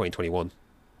Hamilton in 2021.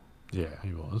 Yeah,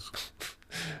 he was.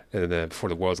 And before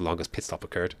the world's longest pit stop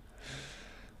occurred.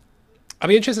 I'd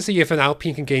be interested to see if an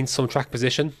Alpine can gain some track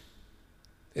position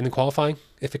in the qualifying,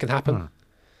 if it can happen.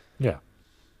 Yeah.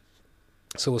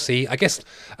 So we'll see. I guess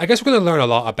we're going to learn a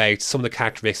lot about some of the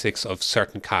characteristics of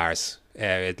certain cars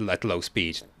at low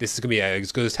speed. This is going to be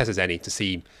as good a test as any to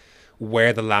see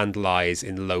where the land lies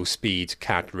in low speed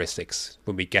characteristics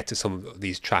when we get to some of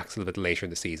these tracks a little bit later in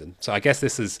the season. So I guess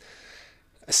this is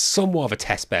somewhat of a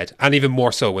test bed, and even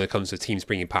more so when it comes to teams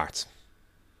bringing parts.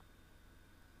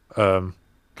 Can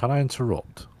I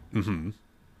interrupt? Mm-hmm.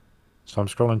 So I'm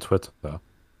scrolling Twitter,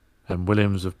 and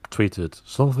Williams have tweeted,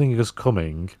 something is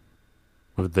coming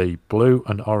with the blue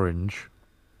and orange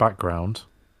background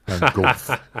and Gulf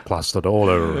plastered all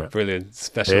over it. Brilliant.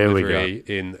 Special Here livery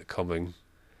incoming.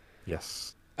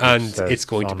 Yes. And it's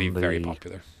going to be very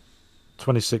popular.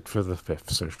 26th of the 5th,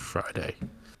 so Friday.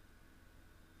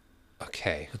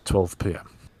 Okay. At 12 p.m.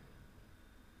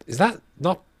 Is that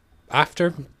not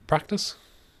after practice?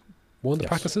 One of the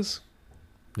practices?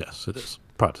 Yes, it is.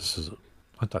 Practices.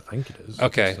 I don't think it is.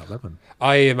 Okay. It's 11.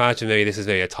 I imagine maybe this is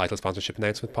maybe a title sponsorship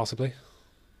announcement, possibly.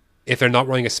 If they're not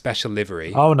running a special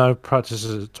livery. Oh, no. Practice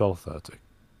is at 12:30.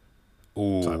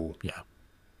 Ooh. So, yeah.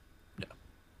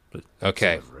 But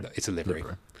okay. It's a livery.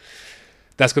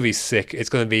 That's going to be sick. It's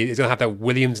going to have that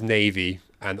Williams navy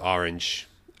and orange.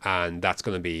 And that's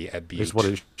going to be a beauty. It's what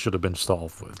it should have been start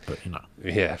off with, but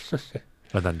Yeah.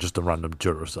 And then just a random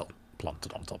Duracell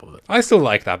planted on top of it. I still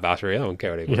like that battery. I don't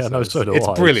care what anyone says. No, so do it's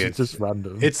I. Brilliant. It's just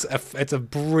random. It's a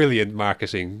brilliant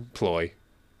marketing ploy.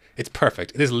 It's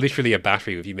perfect. It is literally a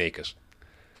battery if you make it.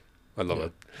 I love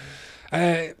it.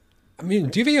 I mean,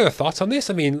 do you have any other thoughts on this?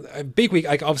 I mean, a big week.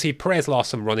 Like obviously, Perez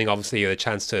lost some running. Obviously, a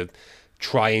chance to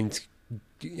try and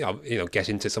get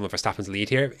into some of Verstappen's lead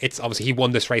here. It's obviously he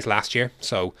won this race last year,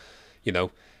 so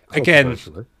again,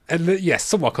 yes,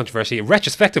 somewhat controversially,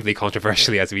 retrospectively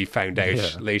controversially, as we found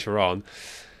out later on.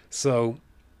 So,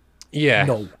 yeah,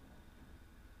 no.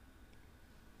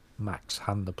 Max,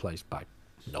 hand the place back.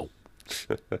 No.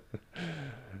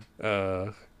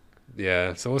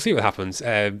 Yeah, so we'll see what happens.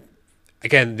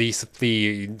 Again, the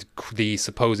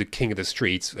supposed king of the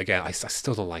streets. Again, I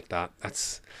still don't like that.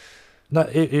 That's no.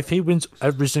 If he wins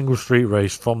every single street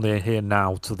race from the here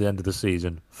now till the end of the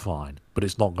season, fine. But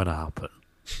it's not going to happen.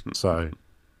 So,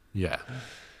 yeah.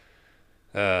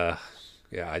 I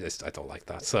don't like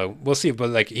that. So we'll see. But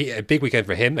a big weekend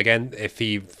for him again. If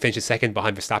he finishes second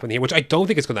behind Verstappen here, which I don't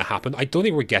think is going to happen. I don't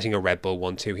think we're getting a Red Bull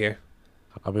 1-2 here.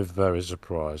 I'll be very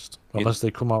surprised unless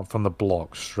they come out from the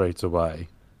block straight away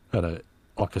and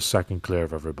like a second clear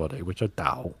of everybody, which I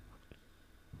doubt.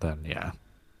 Then yeah,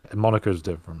 Monaco's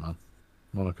different, man.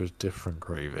 Monaco's different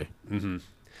gravy. Mm-hmm.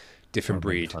 Different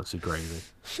breed. Fancy gravy.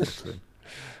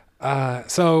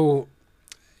 So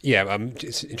yeah, I'm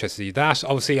just interested to see that.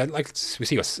 Obviously, we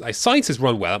see Sainz has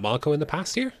run well at Monaco in the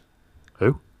past year.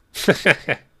 Who?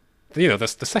 The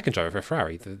second driver for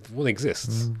Ferrari. The one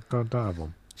exists. God damn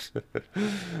one.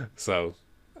 So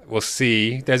we'll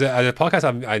see. There's a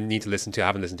podcast I need to listen to. I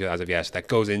haven't listened to it as of yet. That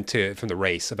goes into from the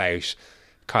race about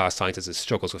Carlos Sainz's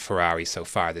struggles with Ferrari so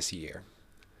far this year.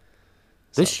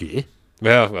 This year?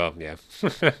 Well, yeah.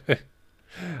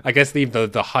 I guess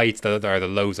the heights or the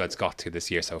lows that's got to this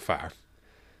year so far.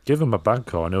 Give him a bad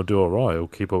car and he'll do all right. He'll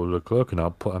keep up with Leclerc and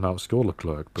outscore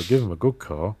Leclerc. But give him a good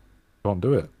car, can't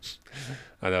do it.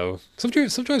 I know. Some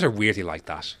drivers are weirdly like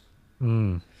that.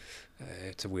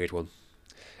 It's a weird one.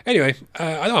 Anyway,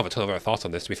 I don't have a ton of other thoughts on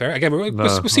this, to be fair. Again,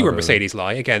 we'll see where Mercedes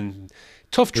lie. Again,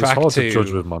 tough track it's hard to judge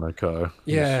with Monaco.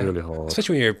 Yeah, it's really hard.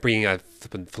 Especially when you're bringing a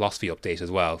philosophy update as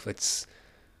well. It's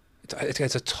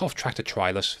a tough track to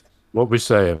trial it. What we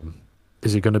say,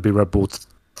 is it going to be Red Bull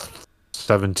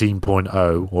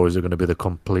 17.0 or is it going to be the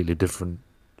completely different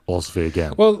philosophy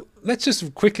again? Well, let's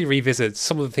just quickly revisit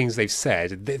some of the things they've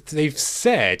said. They've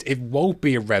said it won't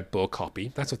be a Red Bull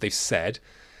copy. That's what they've said.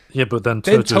 Yeah, but then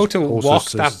Toto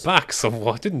walked that back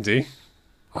somewhat, didn't he?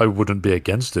 I wouldn't be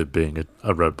against it being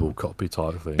a Red Bull copy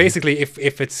type thing. Basically, if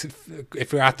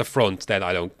we're at the front, then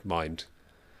I don't mind.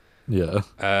 Yeah.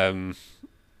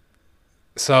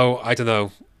 So I don't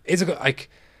know. Is it like?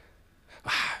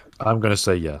 I'm going to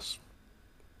say yes.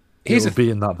 It'll be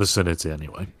in that vicinity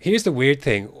anyway. Here's the weird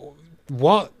thing: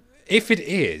 what if it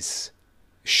is?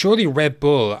 Surely Red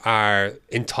Bull are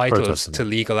entitled to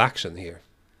legal action here.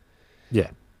 Yeah.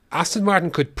 Aston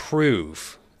Martin could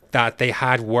prove that they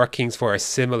had workings for a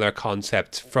similar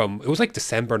concept from, it was like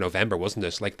December, November, wasn't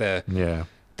it?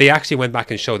 They actually went back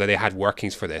and showed that they had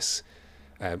workings for this,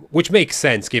 which makes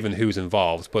sense given who's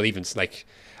involved. But even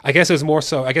I guess it was more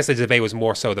so, I guess the debate was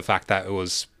more so the fact that it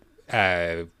was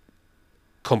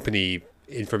company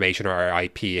information or our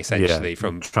IP essentially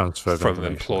from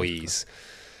employees.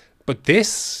 But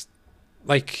this,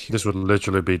 like, this would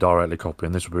literally be directly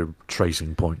copying. This would be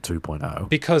tracing point 2.0.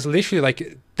 Because literally,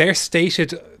 like, they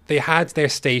had their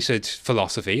stated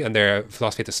philosophy and their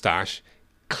philosophy at the start.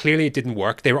 Clearly, it didn't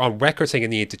work. They were on record saying it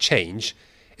needed to change.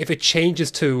 If it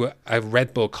changes to a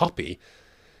Red Bull copy,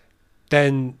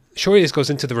 then surely this goes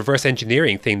into the reverse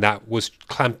engineering thing that was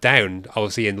clamped down,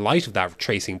 obviously, in light of that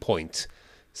tracing point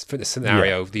for the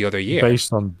scenario the other year.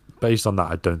 Based on that,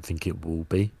 I don't think it will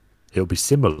be. It'll be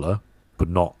similar, but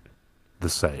not the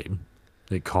same.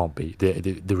 It can't be.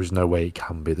 There is no way it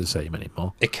can be the same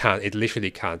anymore. It can't. It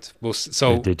literally can't. Well,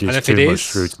 so it is and if too it is, much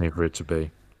scrutiny for it to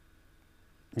be.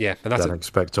 Yeah, and that's don't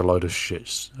expect a load of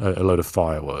shits, a load of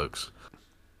fireworks.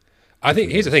 I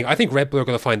think here's the thing. I think Red Bull are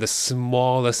going to find the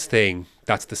smallest thing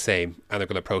that's the same, and they're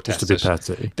going to protest just to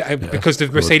be petty. Because the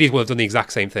Mercedes will have done the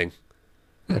exact same thing.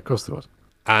 Yeah, of course they would.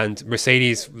 And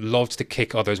Mercedes loves to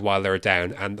kick others while they're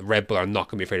down, and Red Bull are not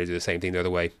going to be afraid to do the same thing the other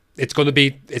way. It's going to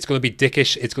be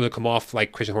dickish. It's going to come off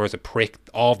like Christian Horner's a prick.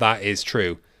 All that is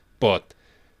true, but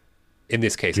in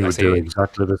this case, they would do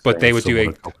exactly the same. But they would do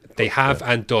it. They have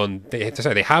and done.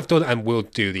 They have done and will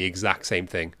do the exact same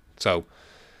thing. So,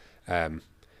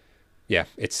 yeah,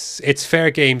 it's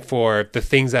fair game for the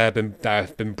things that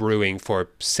have been brewing for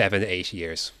 7-8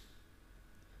 years.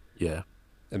 Yeah,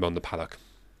 among the paddock.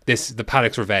 The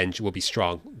paddock's revenge will be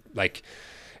strong. Like,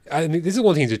 I mean, this is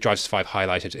one thing that Drive to Survive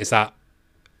highlighted, is that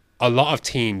a lot of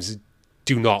teams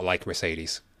do not like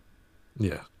Mercedes.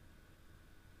 Yeah,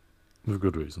 with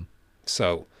good reason.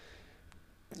 So,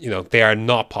 they are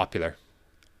not popular,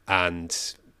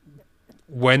 and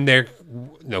when they're,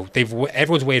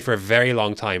 everyone's waited for a very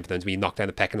long time for them to be knocked down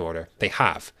the pecking order. They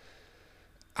have,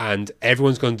 and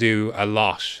everyone's going to do a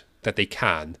lot that they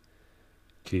can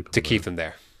to keep them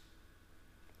there.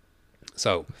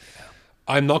 So,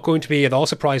 I'm not going to be at all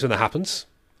surprised when it happens.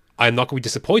 I'm not going to be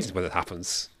disappointed when it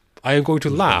happens. I am going to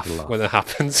laugh when it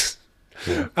happens.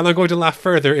 Yeah. And I'm going to laugh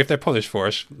further if they're punished for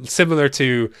it. Similar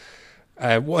to,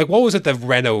 what was it that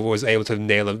Renault was able to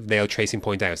nail tracing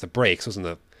point down? It's the brakes, wasn't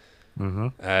it?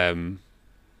 Mm-hmm.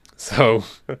 So,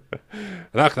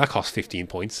 that cost 15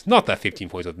 points. Not that 15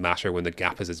 points would matter when the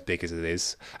gap is as big as it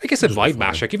is. I guess it might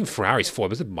matter. Given Ferrari's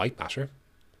form, it might matter.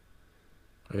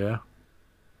 Yeah.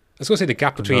 I was going to say the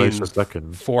gap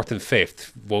between fourth and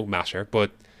fifth won't matter,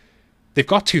 but they've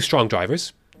got two strong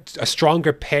drivers, a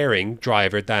stronger pairing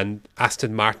driver than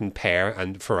Aston Martin pair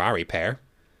and Ferrari pair.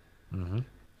 Mm-hmm.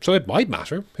 So it might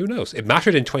matter. Who knows? It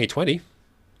mattered in 2020.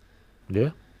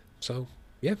 Yeah. So,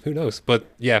 yeah, who knows? But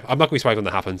yeah, I'm not going to be surprised when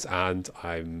that happens, and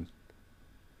I'm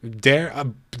dare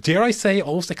I say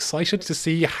almost excited to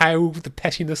see how the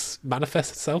pettiness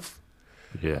manifests itself.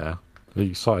 Yeah. Are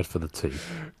you excited for the tea?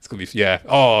 It's going to be, yeah.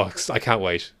 Oh, I can't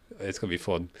wait. It's going to be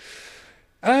fun.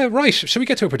 Right, shall we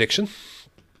get to a prediction?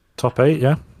 Top 8,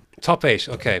 yeah. Top 8,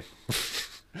 okay.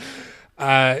 Do you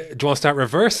want to start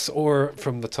reverse or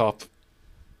from the top?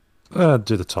 Do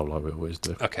the top like we always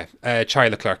do. Okay. Charlie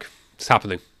Leclerc. It's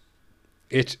happening.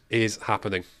 It is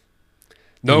happening.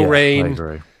 No rain. I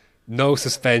agree. No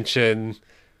suspension.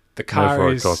 The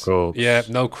cars,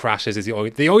 no crashes is the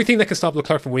only thing that can stop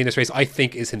Leclerc from winning this race, I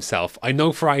think, is himself. I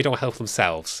know Ferrari don't help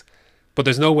themselves, but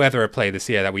there's no weather at play this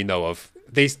year that we know of.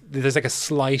 There's like a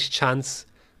slight chance,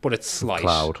 but it's slight.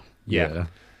 Cloud. Yeah.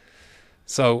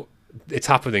 So it's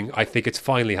happening. I think it's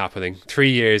finally happening.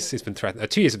 3 years it's been threatening.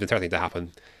 2 years has been threatening to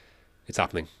happen. It's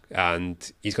happening,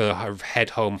 and he's going to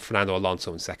head home Fernando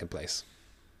Alonso in second place.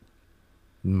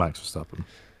 Max Verstappen.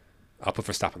 I'll put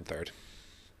Verstappen third.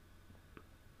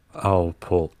 I'll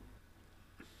put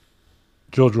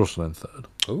George Russell in third.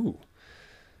 Ooh.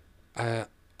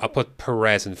 I'll put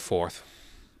Perez in fourth.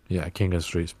 Yeah, King of the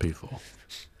Streets P4.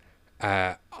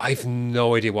 I've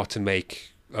no idea what to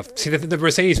make of. See, the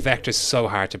Mercedes vector is so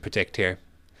hard to predict here.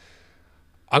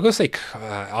 I'm going to say,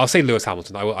 I'll say Lewis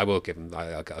Hamilton. I will give him.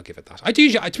 I'll give it that. To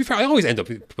be fair, I always end up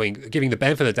giving the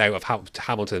benefit of the doubt of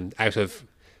Hamilton out of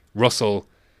Russell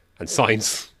and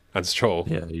Sainz and Stroll.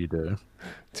 Yeah, you do.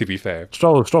 To be fair,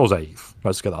 Stroll's 8th.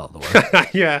 Let's get that out of the way.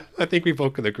 Yeah, I think we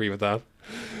both can agree with that.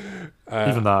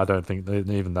 Even that, I don't think.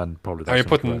 Even then, probably. Are you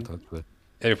putting?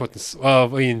 Well, I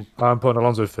mean, I'm putting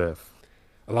Alonso 5th.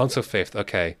 Alonso 5th.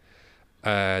 Okay.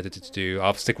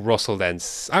 I'll stick Russell then.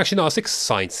 Actually, no, I'll stick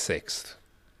Sainz 6th.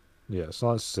 Yeah,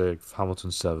 Sainz 6th,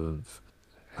 Hamilton 7th,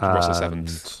 Russell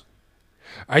 7th.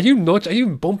 Are you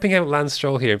bumping out Lance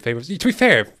Stroll here in favour of... To be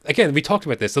fair, again, we talked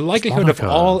about this. The likelihood of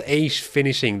all 8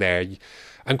 finishing there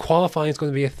and qualifying is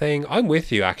going to be a thing. I'm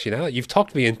with you, actually, now that you've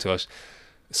talked me into it.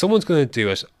 Someone's going to do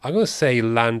it. I'm going to say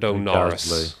Lando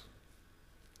Norris.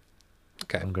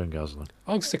 Okay. I'm going Gasly.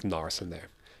 I'll stick Norris in there.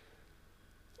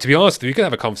 To be honest, we could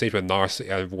have a conversation with Norris,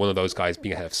 one of those guys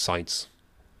being ahead of Sainz.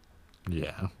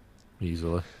 Yeah,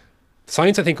 easily.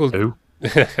 Sainz, I think, will... Who?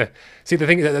 See, I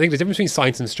think the difference between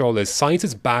Sainz and Stroll is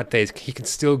Sainz's bad days, he can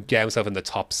still get himself in the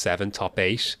top 7, top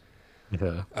 8.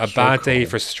 Yeah. A bad day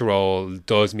for Stroll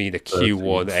does mean a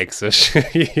Q1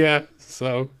 exit. Yeah,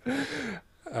 so...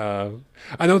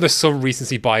 I know there's some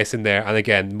recency bias in there, and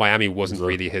again, Miami wasn't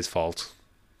really his fault.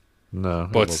 No,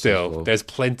 but still, there's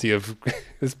plenty of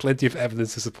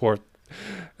evidence to support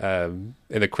in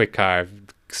a quick car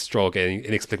Stroll getting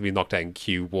inexplicably knocked out in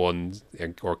Q1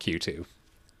 or Q2.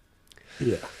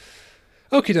 Yeah.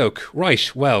 Okie doke.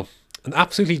 Right. Well, an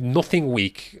absolutely nothing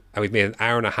week, and we've made an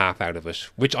hour and a half out of it,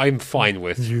 which I'm fine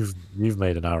with. You've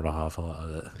made an hour and a half out of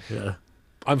it. Yeah.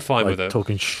 I'm fine with it.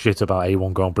 Talking shit about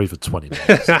A1 Grand Prix for 20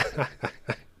 minutes.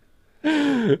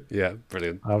 Yeah,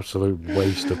 brilliant. Absolute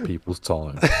waste of people's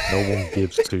time. No one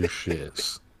gives two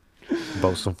shits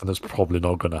about something that's probably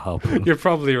not going to happen. You're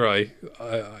probably right.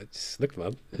 I just look,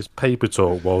 man. It's paper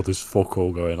talk while there's fuck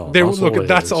all going on.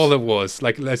 That's all it was.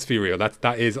 Like, let's be real.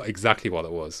 That is exactly what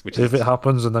it was. Which if it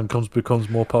happens and then becomes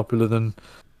more popular than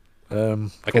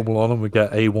Formula 1 and we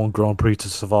get A1 Grand Prix to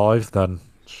survive, then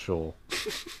sure.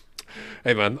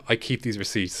 Hey man, I keep these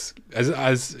receipts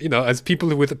as you know, as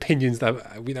people with opinions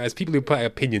as people who put out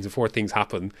opinions before things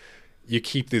happen. You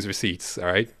keep these receipts, all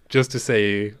right? Just to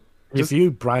say, if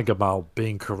you brag about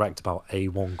being correct about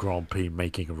A1 Grand Prix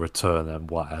making a return and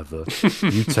whatever,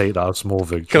 you take that as small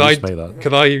victory.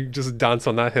 Can I just dance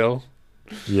on that hill?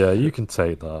 Yeah, you can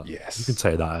take that. Yes, you can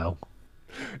take that L.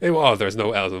 Well, there's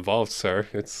no L's involved, sir.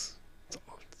 It's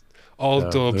all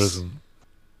dubs.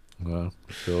 No,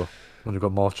 sure. When you've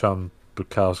got Marcin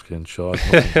Budkowski in charge,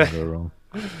 nothing can go wrong.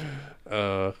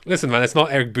 Listen, man, it's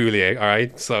not Eric Boulier, all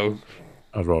right? So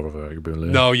I'd rather have Eric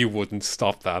Boulier. No, you wouldn't.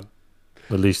 Stop that.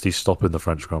 At least he's stopping the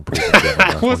French Grand Prix.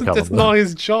 It's not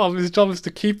his job. His job was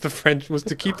to keep the French.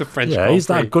 Yeah, he's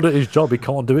that good at his job. He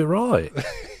can't do it right.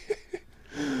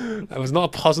 That was not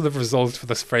a positive result for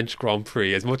the French Grand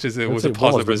Prix, as much as it was a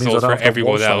positive result for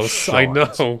everyone else. I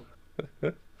know.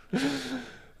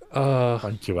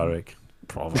 Thank you, Eric.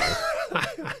 Bravo.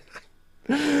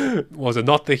 Was it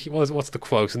not the? What's the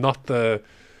quote? Not the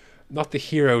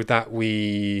hero that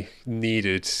we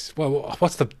needed. Well,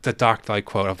 what's the Dark Knight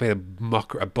quote? I've made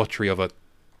a butchery of it.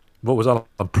 What was that?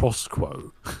 A Prost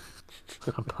quote?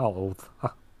 How old?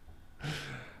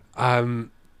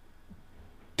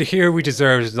 The hero we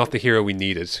deserved is not the hero we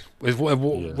needed.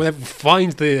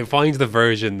 Find the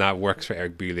version that works for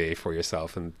Eric Boulier for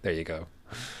yourself, and there you go.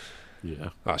 Yeah.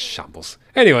 Oh, shambles.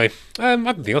 Anyway, I have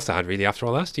nothing else to add really after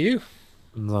all that. Do you?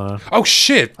 No. Oh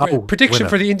shit! Prediction winner.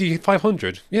 for the Indy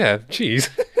 500. Yeah, jeez.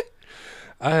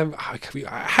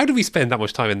 How do we spend that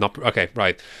much time in not? Okay,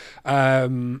 right.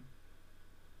 To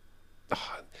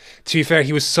be fair,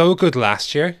 he was so good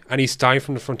last year, and he's starting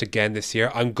from the front again this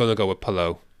year. I'm gonna go with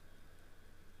Palou.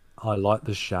 I like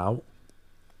the shout,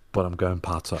 but I'm going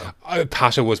Pato.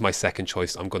 Pato was my second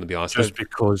choice. I'm going to be honest. Just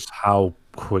because how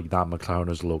quick that McLaren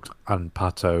has looked, and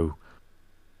Pato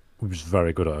was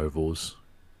very good at ovals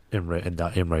in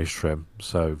race trim.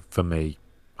 So for me,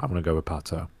 I'm going to go with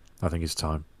Pato. I think it's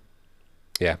time.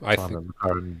 Yeah, I think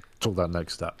McLaren took that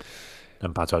next step,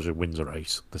 and Pato actually wins a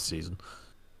race this season.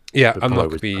 Yeah, I'm not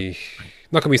going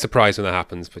to be surprised when that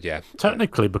happens. But yeah,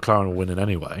 technically McLaren will win it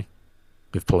anyway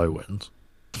if Palou wins.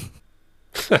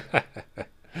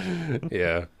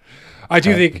 Yeah, I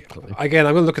do think. Again,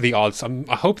 I'm going to look at the odds.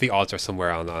 I hope the odds are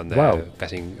somewhere on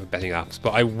betting apps. But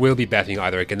I will be betting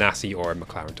either a Ganassi or a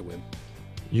McLaren to win.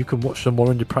 You can watch some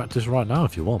more Indy practice right now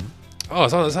if you want. Oh,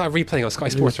 is that replaying on Sky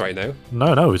Sports right now?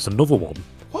 No, it's another one.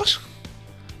 What?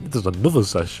 There's another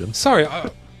session. Sorry.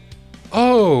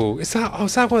 Is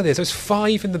that what it is? There's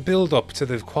 5 in the build-up to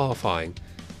the qualifying.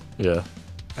 Yeah.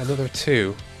 Another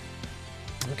 2.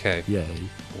 Okay. Yay.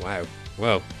 Wow.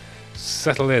 Well,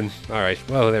 settle in. All right.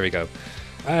 Well, there we go.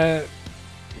 Yep.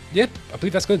 I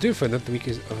believe that's going to do it for another week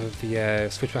of the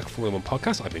Switchback Formula 1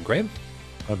 podcast. I've been Graham.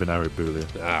 I've been Eric Boulier.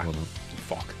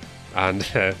 Fuck. And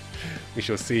we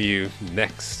shall see you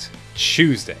next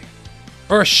Tuesday.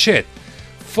 Or shit.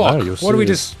 Fuck. No, what do we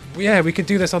just... Yeah, we could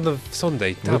do this on the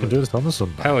Sunday. We can do this on the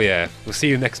Sunday. Hell yeah. We'll see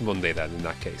you next Monday then, in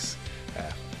that case.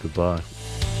 Goodbye.